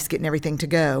 your wife's getting everything to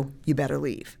go, you better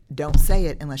leave. Don't say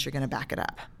it unless you're going to back it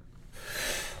up.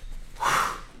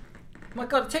 My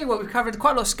God, I'll tell you what, we've covered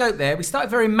quite a lot of scope there. We started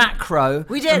very macro.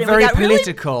 We did. And very we got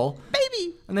political.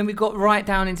 Baby. And then we got right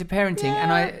down into parenting. Yeah.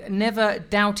 And I never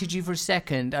doubted you for a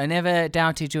second. I never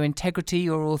doubted your integrity,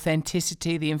 your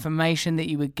authenticity, the information that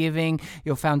you were giving,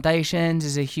 your foundations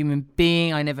as a human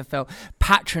being. I never felt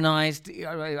patronized.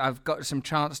 I've got some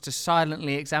chance to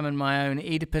silently examine my own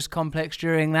Oedipus complex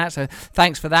during that. So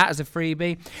thanks for that as a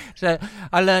freebie. So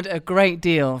I learned a great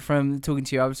deal from talking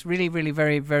to you. I was really, really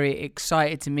very, very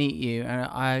excited to meet you. And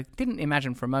I didn't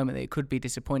imagine for a moment that it could be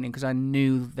disappointing because I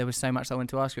knew there was so much I wanted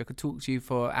to ask you. I could talk to you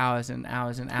for hours and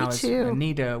hours and hours. Me too. I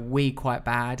need a wee quite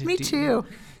bad. Me too.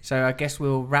 So I guess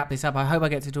we'll wrap this up. I hope I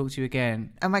get to talk to you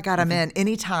again. Oh my God, I'm in.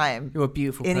 Anytime. You're a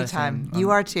beautiful person. Anytime.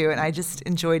 You are too. And I just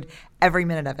enjoyed every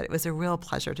minute of it. It was a real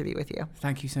pleasure to be with you.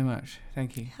 Thank you so much.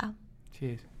 Thank you. Yeah.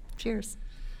 Cheers. Cheers.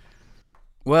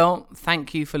 Well,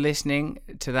 thank you for listening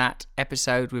to that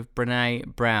episode with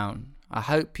Brené Brown. I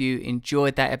hope you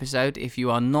enjoyed that episode. If you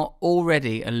are not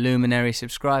already a Luminary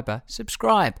subscriber,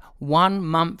 subscribe 1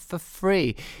 month for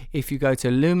free. If you go to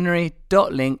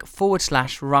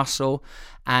luminary.link/Russell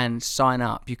and sign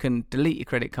up, you can delete your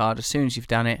credit card as soon as you've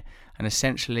done it and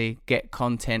essentially get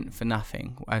content for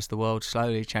nothing as the world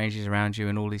slowly changes around you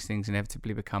and all these things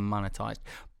inevitably become monetized.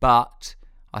 But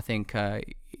I think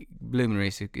Luminary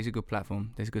is a good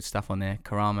platform. There's good stuff on there.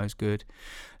 Karamo's good.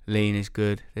 Lean is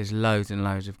good. There's loads and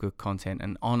loads of good content.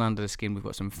 And on Under the Skin, we've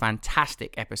got some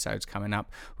fantastic episodes coming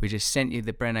up. We just sent you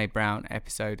the Brené Brown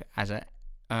episode as a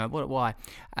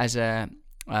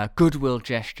goodwill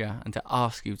gesture and to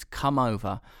ask you to come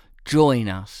over, join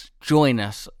us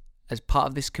as part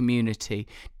of this community,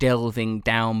 delving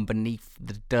down beneath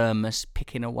the dermis,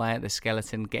 picking away at the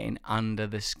skeleton, getting under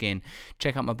the skin.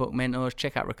 Check out my book, Mentors.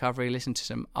 Check out Recovery. Listen to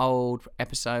some old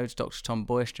episodes. Dr. Tom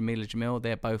Boyce, Jamila Jamil,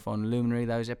 they're both on Luminary,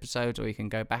 those episodes. Or you can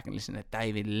go back and listen to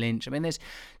David Lynch. I mean, there's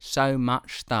so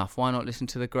much stuff. Why not listen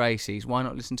to the Gracies? Why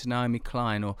not listen to Naomi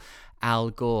Klein or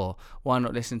Al Gore? Why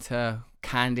not listen to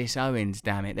Candace Owens?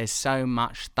 Damn it, there's so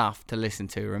much stuff to listen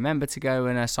to. Remember to go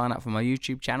and sign up for my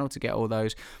YouTube channel to get all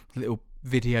those little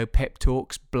video pep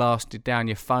talks blasted down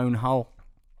your phone hole,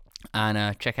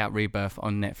 and check out Rebirth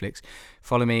on Netflix.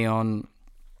 Follow me on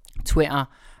Twitter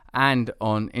and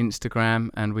on Instagram,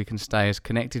 and we can stay as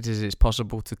connected as it's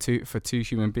possible for two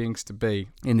human beings to be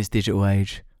in this digital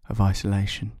age of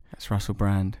isolation. That's Russell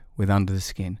Brand with Under the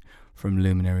Skin from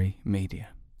Luminary Media.